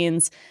sex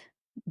scenes,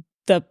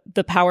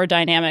 the power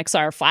dynamics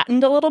are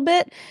flattened a little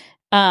bit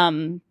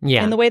in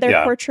the way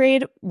they're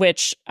portrayed,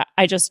 which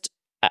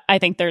I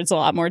think there's a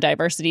lot more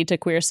diversity to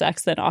queer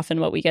sex than often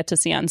what we get to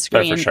see on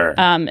screen. For sure.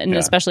 And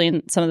especially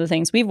in some of the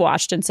things we've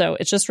watched. And so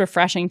it's just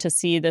refreshing to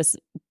see this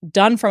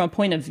done from a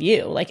point of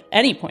view, like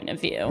any point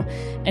of view,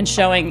 and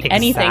showing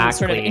anything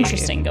sort of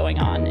interesting going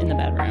on in the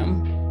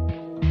bedroom.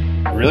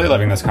 Really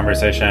loving this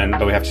conversation,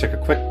 but we have to take a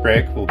quick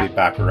break. We'll be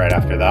back right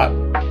after that.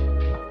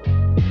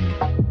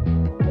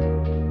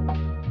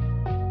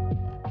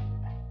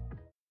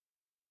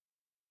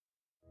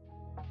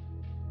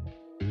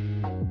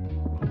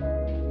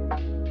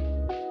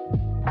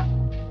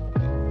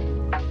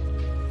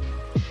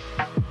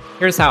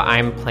 Here's how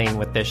I'm playing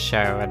with this show,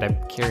 and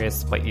I'm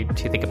curious what you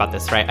two think about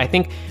this, right?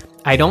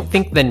 I don't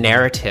think the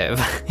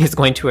narrative is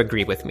going to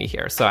agree with me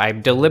here. So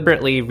I'm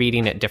deliberately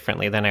reading it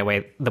differently than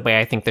the way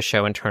I think the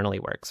show internally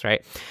works,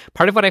 right?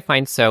 Part of what I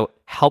find so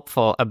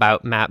helpful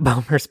about Matt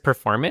Bomer's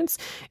performance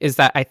is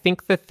that I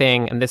think the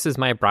thing, and this is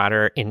my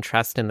broader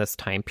interest in this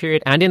time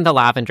period and in the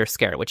Lavender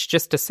Scare, which,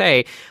 just to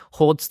say,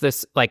 holds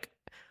this like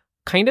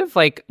kind of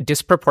like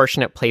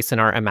disproportionate place in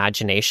our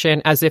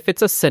imagination, as if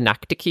it's a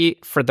synecdoche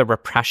for the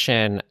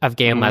repression of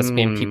gay and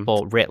lesbian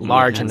people writ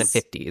large in the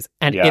 50s.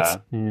 And it's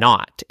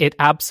not. It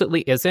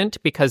absolutely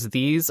isn't, because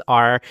these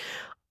are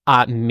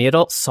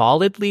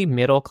solidly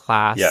middle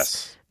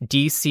class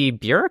DC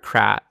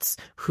bureaucrats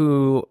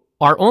who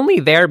are only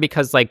there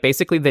because, like,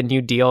 basically the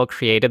New Deal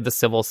created the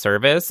civil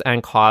service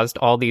and caused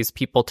all these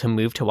people to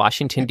move to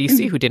Washington,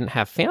 D.C. who didn't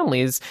have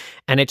families.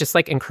 And it just,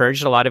 like,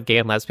 encouraged a lot of gay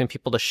and lesbian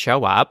people to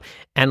show up.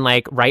 And,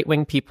 like,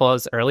 right-wing people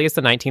as early as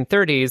the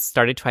 1930s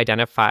started to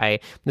identify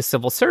the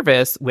civil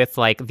service with,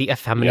 like, the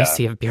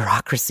effeminacy of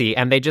bureaucracy.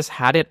 And they just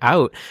had it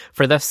out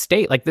for the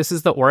state. Like, this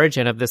is the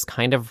origin of this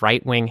kind of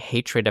right-wing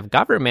hatred of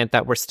government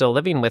that we're still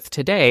living with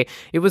today.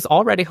 It was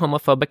already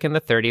homophobic in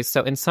the 30s.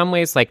 So in some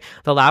ways, like,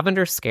 the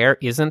Lavender Scare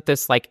isn't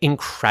this like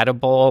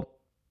incredible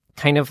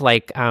kind of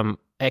like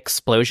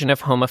explosion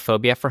of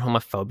homophobia for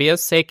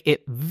homophobia's sake.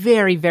 It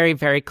very, very,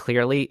 very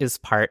clearly is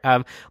part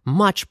of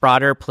much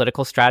broader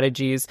political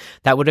strategies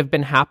that would have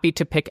been happy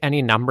to pick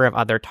any number of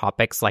other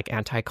topics like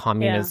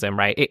anti-communism,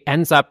 right? It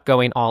ends up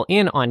going all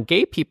in on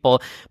gay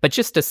people. But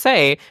just to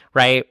say,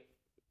 right,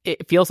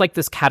 it feels like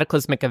this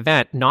cataclysmic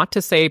event, not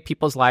to say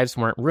people's lives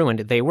weren't ruined.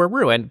 They were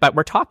ruined, but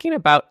we're talking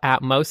about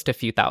at most a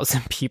few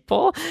thousand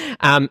people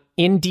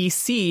in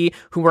DC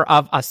who were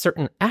of a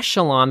certain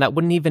echelon that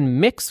wouldn't even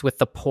mix with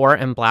the poor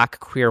and Black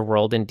queer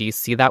world in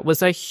DC. That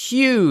was a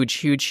huge,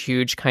 huge,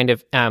 huge kind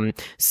of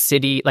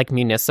city, like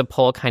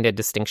municipal kind of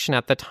distinction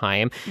at the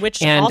time.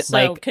 Which and also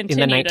like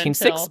continued in the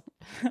 1960s.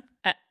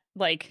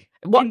 like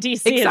Well, in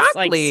DC,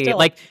 exactly. it's still,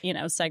 Like,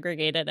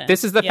 segregated. And,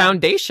 this is the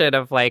foundation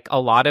of like a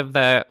lot of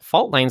the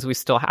fault lines we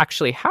still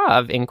actually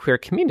have in queer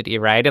community,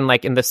 right? And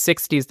like in the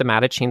 60s, the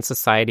Mattachine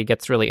Society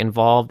gets really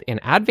involved in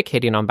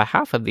advocating on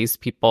behalf of these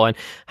people and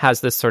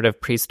has this sort of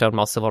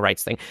pre-Stonewall civil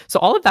rights thing. So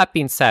all of that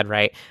being said,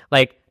 right,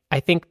 like, I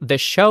think the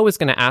show is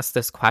going to ask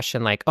this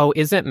question like, oh,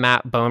 isn't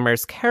Matt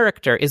Bomer's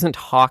character, isn't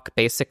Hawk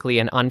basically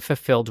an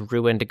unfulfilled,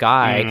 ruined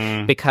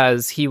guy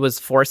because he was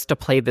forced to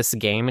play this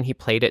game and he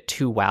played it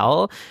too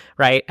well,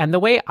 right? And the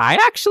way I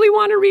actually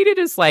want to read it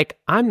is like,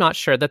 I'm not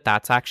sure that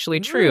that's actually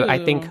true.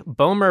 I think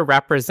Bomer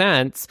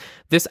represents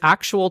this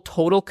actual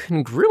total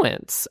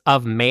congruence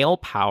of male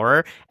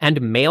power and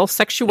male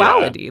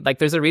sexuality. Like,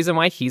 there's a reason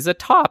why he's a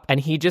top,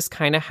 and he just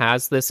kind of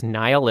has this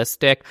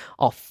nihilistic,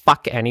 I'll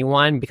fuck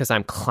anyone because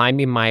I'm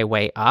climbing my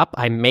way up.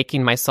 I'm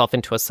making myself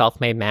into a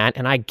self-made man,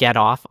 and I get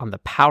off on the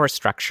power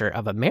structure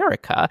of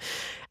America.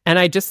 And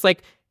I just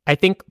like, I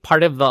think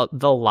part of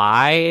the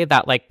lie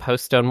that like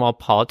post-Stonewall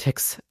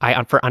politics,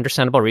 for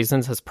understandable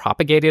reasons, has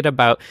propagated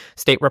about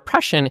state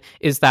repression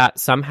is that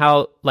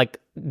somehow like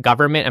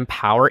government and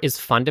power is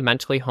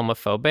fundamentally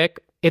homophobic.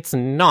 It's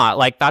not.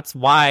 Like, that's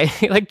why,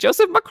 like,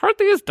 Joseph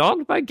McCarthy is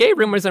dogged by gay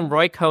rumors and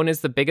Roy Cohn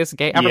is the biggest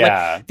gay ever.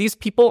 Yeah. Like, these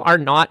people are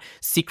not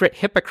secret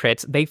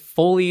hypocrites. They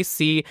fully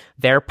see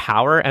their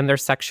power and their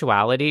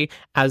sexuality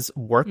as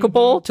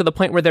workable to the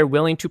point where they're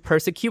willing to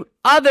persecute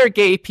other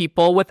gay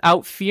people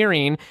without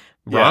fearing,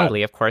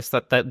 wrongly, of course,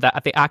 that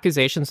the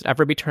accusations would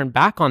ever be turned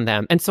back on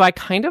them. And so I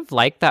kind of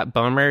like that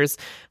Bomer's,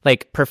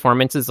 like,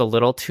 performance is a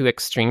little too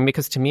extreme,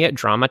 because to me it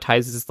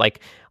dramatizes, like,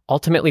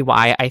 ultimately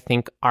why I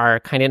think our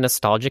kind of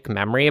nostalgic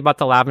memory about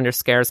the Lavender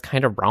Scare is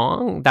kind of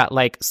wrong. That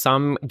like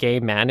some gay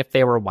men, if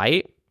they were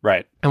white,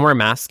 right, and were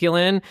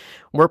masculine,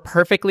 were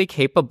perfectly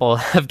capable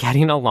of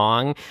getting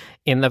along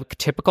in the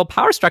typical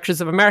power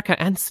structures of America,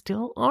 and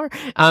still are.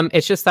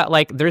 It's just that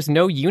like there's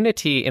no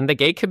unity in the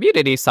gay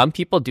community. Some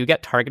people do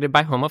get targeted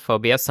by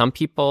homophobia. Some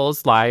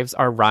people's lives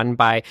are run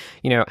by,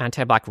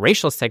 anti-Black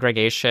racial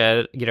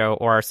segregation,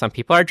 or some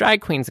people are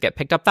drag queens, get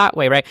picked up that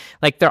way, right?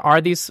 Like there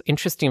are these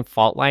interesting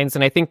fault lines,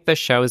 and I think the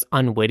show is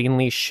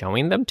unwittingly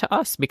showing them to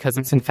us because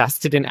it's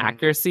invested in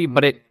accuracy,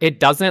 but it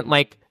doesn't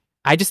like,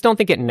 I just don't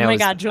think it knows. Oh my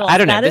God, Jules, I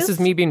don't know. This is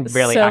me being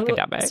really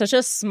academic. Such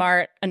a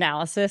smart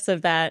analysis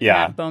of that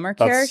Matt Bomer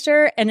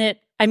character. And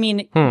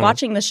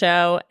watching the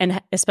show, and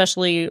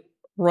especially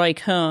Roy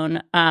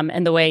Cohn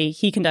and the way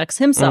he conducts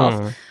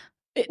himself,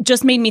 it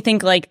just made me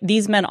think like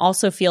these men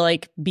also feel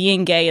like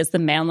being gay is the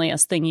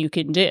manliest thing you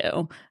can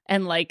do.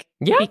 And like,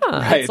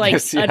 it's like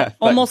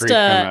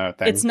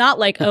it's not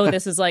like, oh,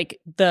 this is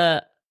like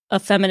a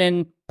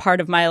feminine part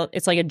of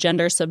it's like a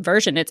gender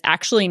subversion. It's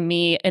actually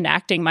me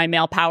enacting my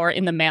male power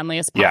in the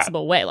manliest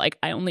possible way. Like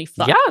I only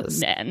fuck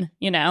men,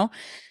 Yeah.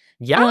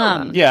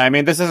 I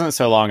mean, this isn't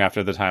so long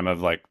after the time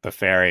of like the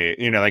fairy,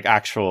 like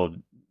actual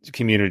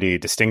community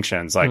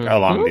distinctions, like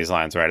along these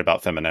lines, right?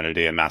 About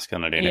femininity and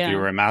masculinity. And if you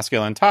were a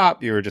masculine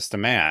top, you were just a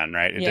man,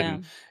 right?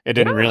 It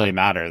didn't really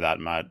matter that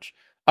much.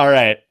 All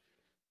right.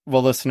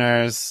 Well,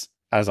 listeners,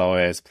 as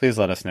always, please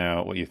let us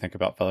know what you think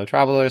about Fellow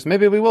Travelers.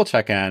 Maybe we will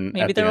check in.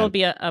 Maybe there will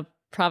be a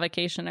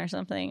provocation or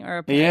something.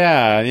 Or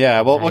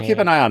we'll keep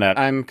an eye on it.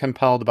 I'm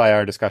compelled by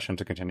our discussion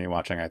to continue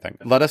watching, I think.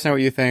 Let us know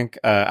what you think.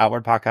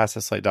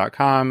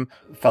 outwardpodcast@slate.com.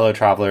 Fellow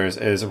Travelers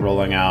is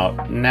rolling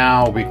out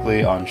now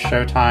weekly on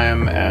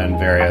Showtime and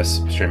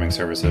various streaming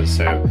services,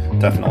 so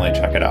definitely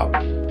check it out.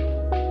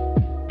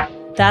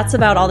 That's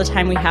about all the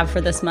time we have for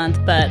this month,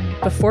 but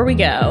before we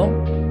go,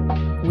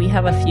 we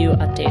have a few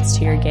updates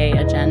to your gay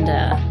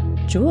agenda.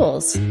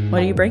 Jules,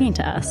 what are you bringing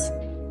to us?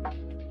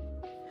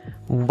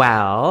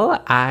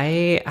 Well,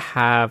 I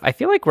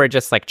feel like we're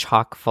just like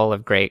chock full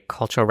of great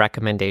cultural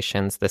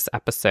recommendations this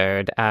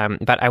episode.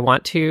 But I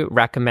want to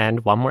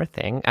recommend one more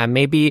thing.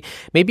 Maybe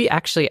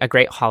actually a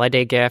great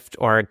holiday gift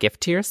or a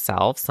gift to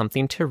yourself,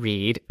 something to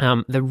read.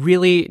 The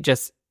really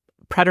just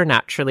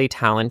preternaturally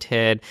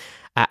talented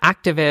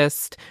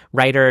activist,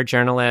 writer,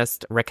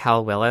 journalist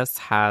Raquel Willis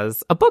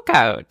has a book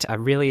out, a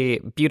really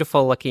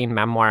beautiful looking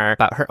memoir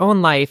about her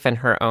own life and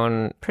her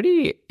own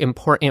pretty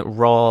important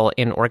role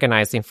in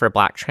organizing for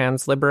Black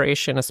trans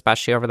liberation,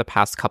 especially over the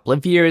past couple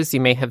of years.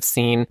 You may have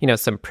seen,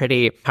 some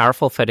pretty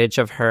powerful footage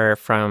of her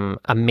from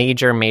a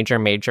major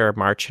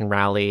march and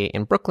rally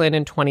in Brooklyn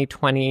in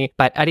 2020.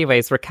 But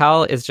anyways,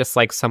 Raquel is just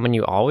like someone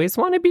you always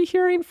want to be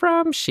hearing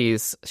from.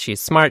 She's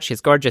smart, she's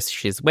gorgeous,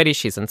 she's witty,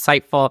 she's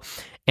insightful.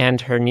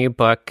 And her new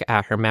book,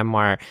 her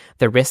memoir,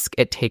 The Risk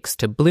It Takes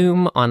to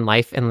Bloom on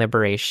Life and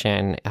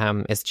Liberation,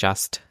 is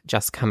just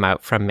come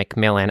out from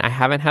Macmillan. I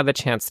haven't had the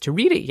chance to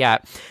read it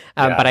yet,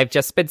 but I've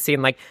just been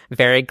seeing like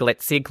very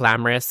glitzy,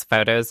 glamorous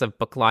photos of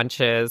book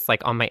launches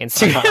like on my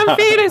Instagram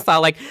feed. I saw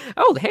like,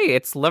 oh, hey,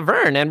 it's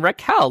Laverne and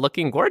Raquel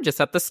looking gorgeous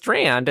at the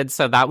Strand. And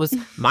so that was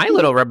my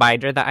little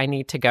reminder that I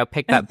need to go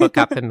pick that book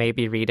up and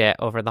maybe read it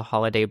over the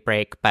holiday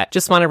break. But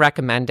just want to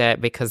recommend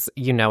it because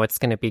it's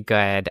going to be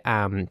good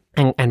and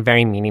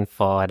very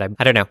meaningful. And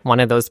I don't know, one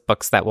of those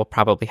books that will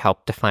probably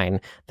help define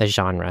the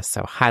genre.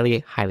 So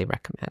highly, highly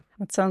recommend.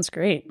 That sounds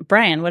great.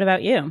 Brian, what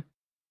about you?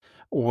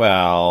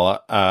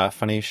 Well,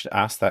 funny you should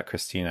ask that,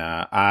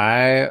 Christina.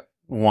 I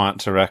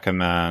want to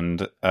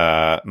recommend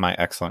my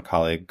excellent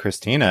colleague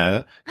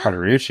Christina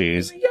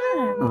Carterucci's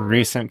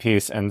recent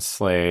piece in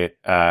Slate.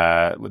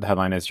 The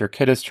headline is "Your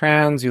kid is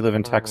trans. You live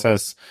in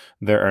Texas.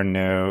 There are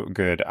no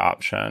good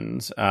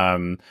options."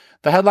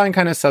 The headline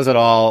kind of says it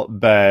all,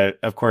 but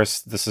of course,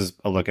 this is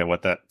a look at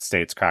what the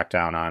state's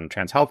crackdown on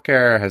trans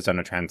healthcare has done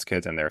to trans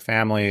kids and their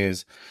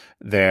families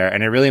there,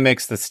 and it really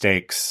makes the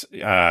stakes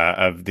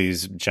of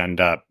these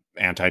genned up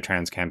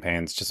anti-trans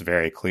campaigns just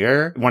very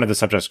clear. One of the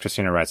subjects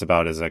Christina writes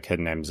about is a kid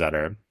named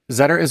Zetter.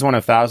 Zetter is one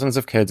of thousands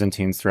of kids and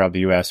teens throughout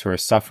the U.S. who are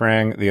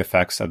suffering the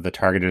effects of the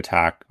targeted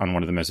attack on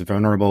one of the most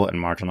vulnerable and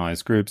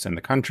marginalized groups in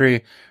the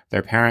country.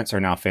 Their parents are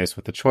now faced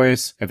with the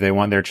choice. If they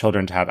want their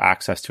children to have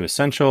access to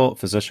essential,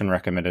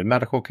 physician-recommended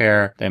medical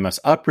care, they must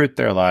uproot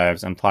their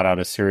lives and plot out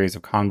a series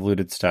of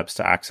convoluted steps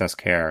to access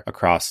care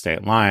across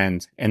state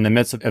lines. In the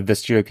midst of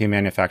this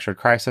GOP-manufactured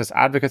crisis,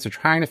 advocates are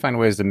trying to find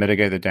ways to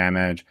mitigate the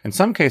damage. In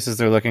some cases,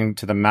 they're looking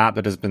to the map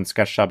that has been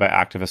sketched out by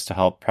activists to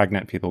help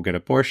pregnant people get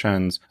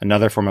abortions,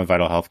 another form of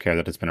vital health care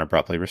that has been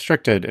abruptly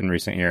restricted in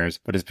recent years,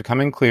 but it's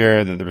becoming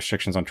clear that the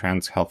restrictions on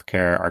trans health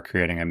care are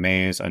creating a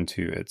maze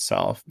unto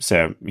itself.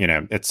 So,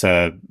 it's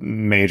a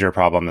major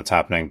problem that's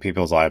happening.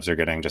 People's lives are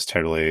getting just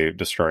totally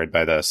destroyed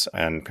by this,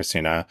 and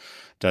Christina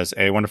does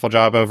a wonderful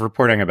job of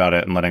reporting about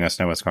it and letting us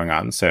know what's going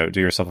on. So do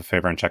yourself a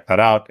favor and check that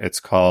out.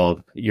 It's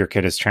called "Your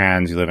Kid is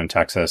Trans. You Live in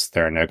Texas.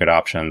 There are no good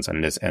options," and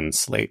it is in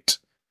Slate.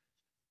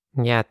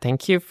 Yeah,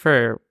 thank you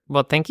for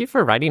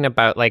writing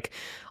about,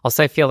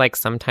 also I feel like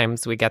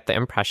sometimes we get the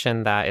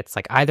impression that it's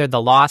like either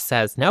the law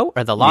says no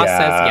or the law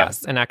says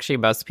yes. And actually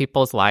most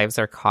people's lives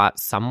are caught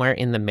somewhere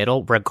in the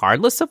middle,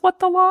 regardless of what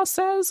the law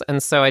says.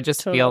 And so I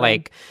just feel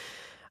like,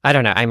 I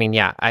don't know. I mean,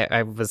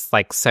 I was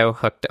so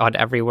hooked on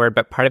every word,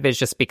 but part of it is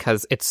just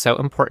because it's so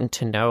important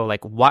to know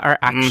what are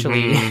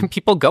actually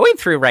people going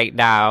through right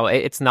now.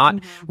 It's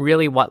not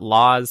really what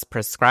laws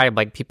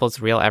prescribe. People's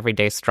real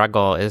everyday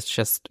struggle is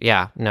just,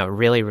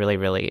 really, really,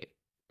 really,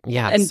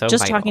 and so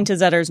just vital. talking to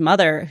Zetter's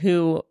mother,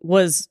 who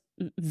was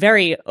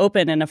very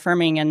open and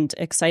affirming and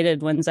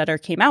excited when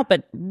Zetter came out,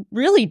 but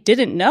really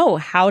didn't know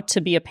how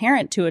to be a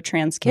parent to a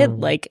trans kid,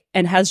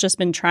 and has just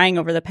been trying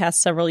over the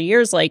past several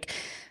years,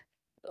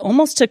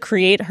 almost to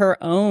create her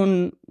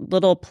own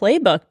little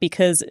playbook,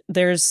 because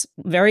there's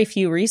very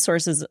few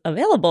resources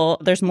available.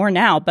 There's more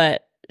now,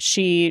 but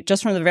she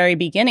just from the very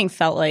beginning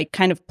felt like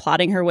kind of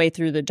plotting her way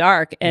through the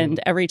dark. And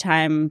every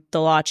time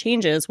the law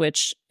changes,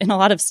 which in a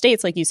lot of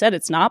states, like you said,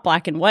 it's not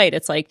black and white.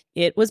 It's like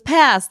it was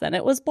passed, then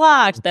it was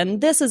blocked, then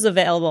this is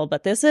available,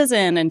 but this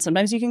isn't. And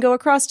sometimes you can go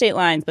across state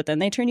lines, but then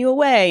they turn you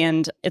away.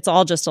 And it's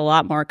all just a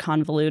lot more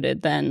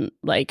convoluted than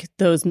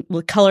those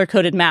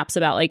color-coded maps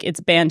about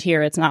it's banned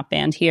here, it's not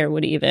banned here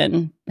would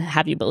even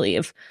have you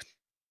believe.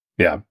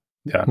 Yeah,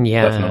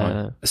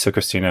 definitely. So,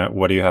 Christina,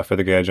 what do you have for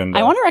the gay agenda?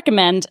 I want to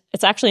recommend,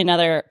 it's actually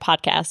another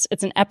podcast.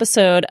 It's an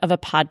episode of a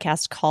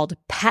podcast called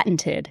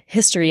Patented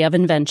History of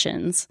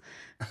Inventions.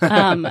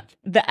 The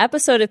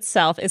episode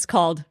itself is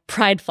called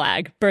Pride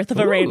Flag, Birth of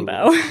a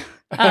Rainbow.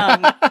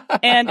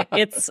 And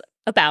it's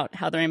about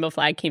how the rainbow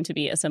flag came to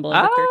be a symbol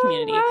of the queer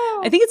community.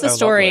 Wow. I think it's a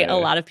story a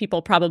lot of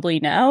people probably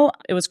know.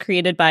 It was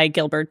created by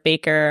Gilbert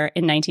Baker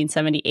in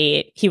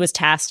 1978. He was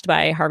tasked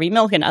by Harvey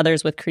Milk and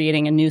others with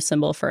creating a new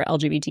symbol for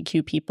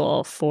LGBTQ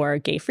people for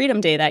Gay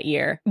Freedom Day that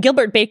year.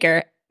 Gilbert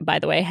Baker, by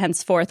the way,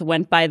 henceforth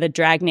went by the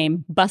drag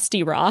name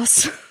Busty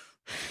Ross.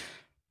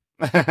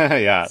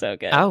 Yeah. So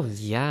good. Oh,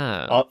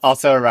 yeah.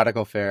 Also a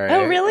radical fairy.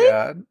 Oh, really?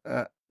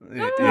 Yeah.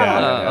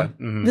 Yeah.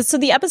 Mm-hmm. So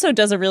the episode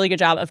does a really good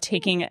job of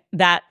taking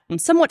that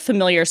somewhat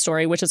familiar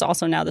story, which is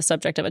also now the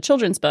subject of a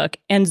children's book,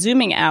 and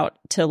zooming out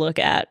to look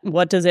at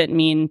what does it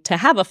mean to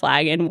have a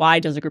flag and why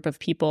does a group of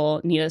people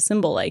need a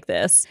symbol like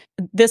this.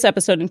 This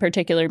episode in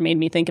particular made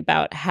me think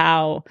about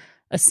how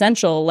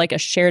essential a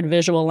shared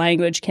visual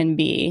language can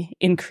be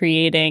in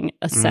creating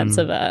a sense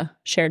of a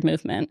shared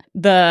movement.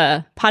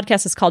 The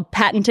podcast is called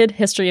Patented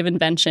History of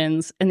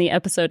Inventions, and the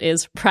episode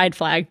is Pride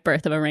Flag,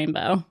 Birth of a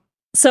Rainbow.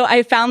 So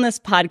I found this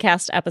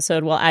podcast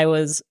episode while I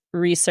was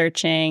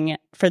researching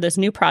for this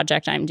new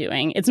project I'm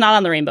doing. It's not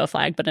on the rainbow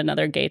flag, but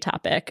another gay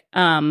topic.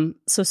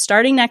 So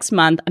starting next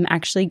month, I'm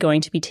actually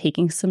going to be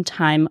taking some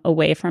time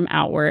away from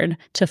Outward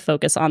to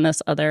focus on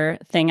this other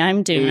thing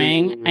I'm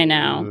doing. I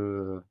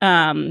know.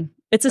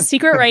 It's a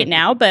secret right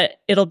now, but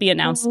it'll be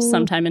announced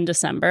sometime in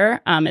December.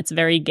 It's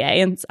very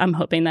gay, and I'm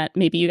hoping that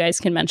maybe you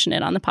guys can mention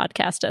it on the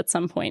podcast at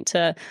some point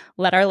to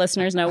let our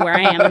listeners know where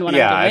I am and what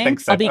I'm doing. I think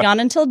so. I'll be gone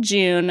until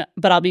June,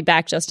 but I'll be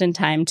back just in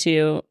time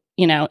to,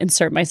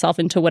 insert myself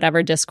into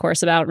whatever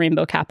discourse about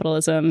rainbow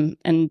capitalism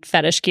and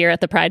fetish gear at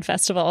the Pride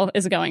Festival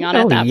is going on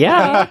at that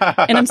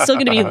point. And I'm still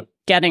going to be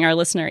getting our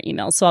listener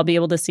emails, so I'll be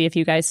able to see if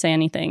you guys say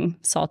anything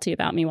salty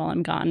about me while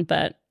I'm gone.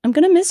 But I'm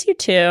going to miss you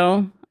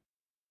too.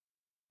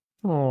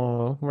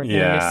 Oh, we're going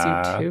to miss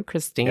you too,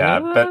 Christina.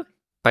 Yeah,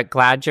 but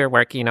glad you're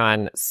working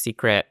on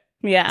secret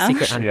Yeah.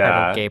 secret unheard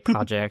Yeah. of gay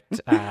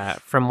project.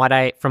 From what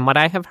I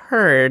have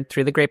heard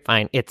through the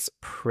grapevine, it's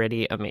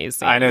pretty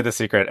amazing. I know the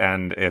secret,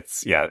 and it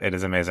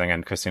is amazing.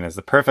 And Christina is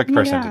the perfect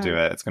person to Yeah. do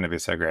it. It's going to be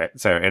so great.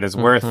 So it is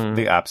worth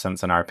the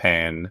absence and our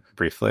pain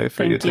briefly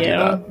for you Thank to do you.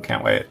 that.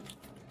 Can't wait.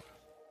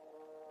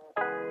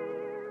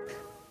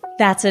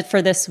 That's it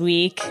for this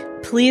week.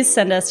 Please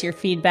send us your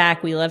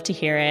feedback. We love to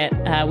hear it.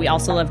 We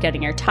also love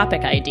getting your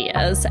topic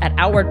ideas at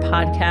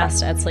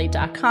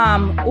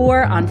outwardpodcast@slate.com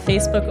or on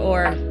Facebook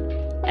or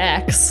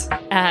X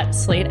at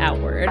Slate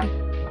Outward.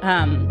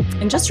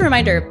 And just a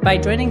reminder, by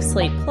joining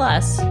Slate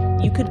Plus,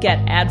 you could get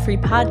ad-free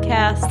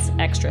podcasts,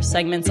 extra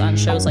segments on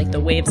shows like The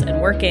Waves and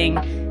Working,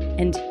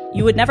 and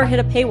you would never hit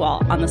a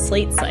paywall on the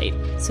Slate site,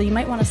 so you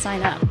might want to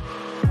sign up.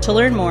 To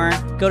learn more,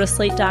 go to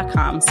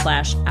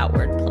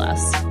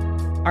slate.com/outwardplus.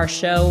 Our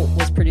show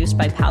was produced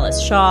by Palace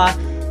Shaw.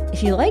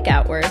 If you like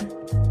Outward,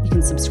 you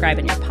can subscribe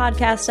in your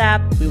podcast app.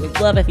 We would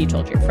love if you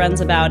told your friends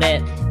about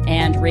it,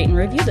 and rate and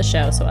review the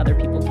show so other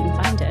people can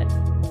find it.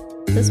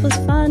 This was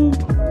fun.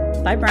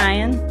 Bye,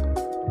 Brian.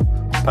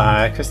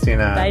 Bye,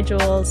 Christina. Bye,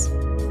 Jules.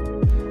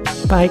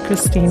 Bye,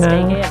 Christina.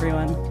 Stay gay,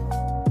 everyone.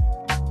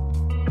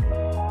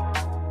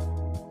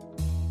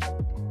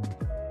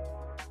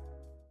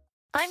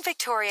 I'm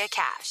Victoria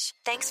Cash.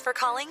 Thanks for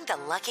calling the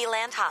Lucky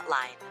Land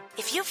Hotline.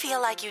 If you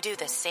feel like you do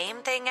the same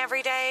thing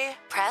every day,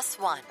 press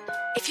 1.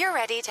 If you're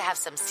ready to have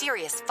some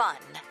serious fun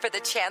for the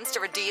chance to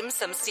redeem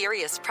some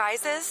serious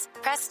prizes,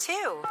 press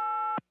 2.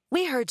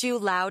 We heard you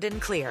loud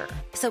and clear.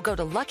 So go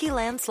to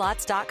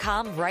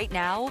LuckyLandSlots.com right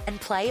now and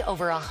play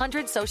over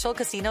 100 social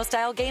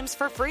casino-style games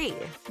for free.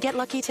 Get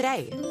lucky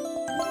today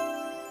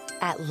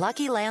at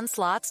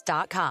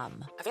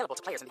LuckyLandSlots.com. Available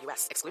to players in the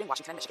U.S., excluding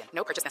Washington and Michigan.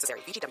 No purchase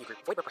necessary. VGW Group.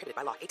 Void where prohibited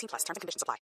by law. 18+. Terms and conditions apply.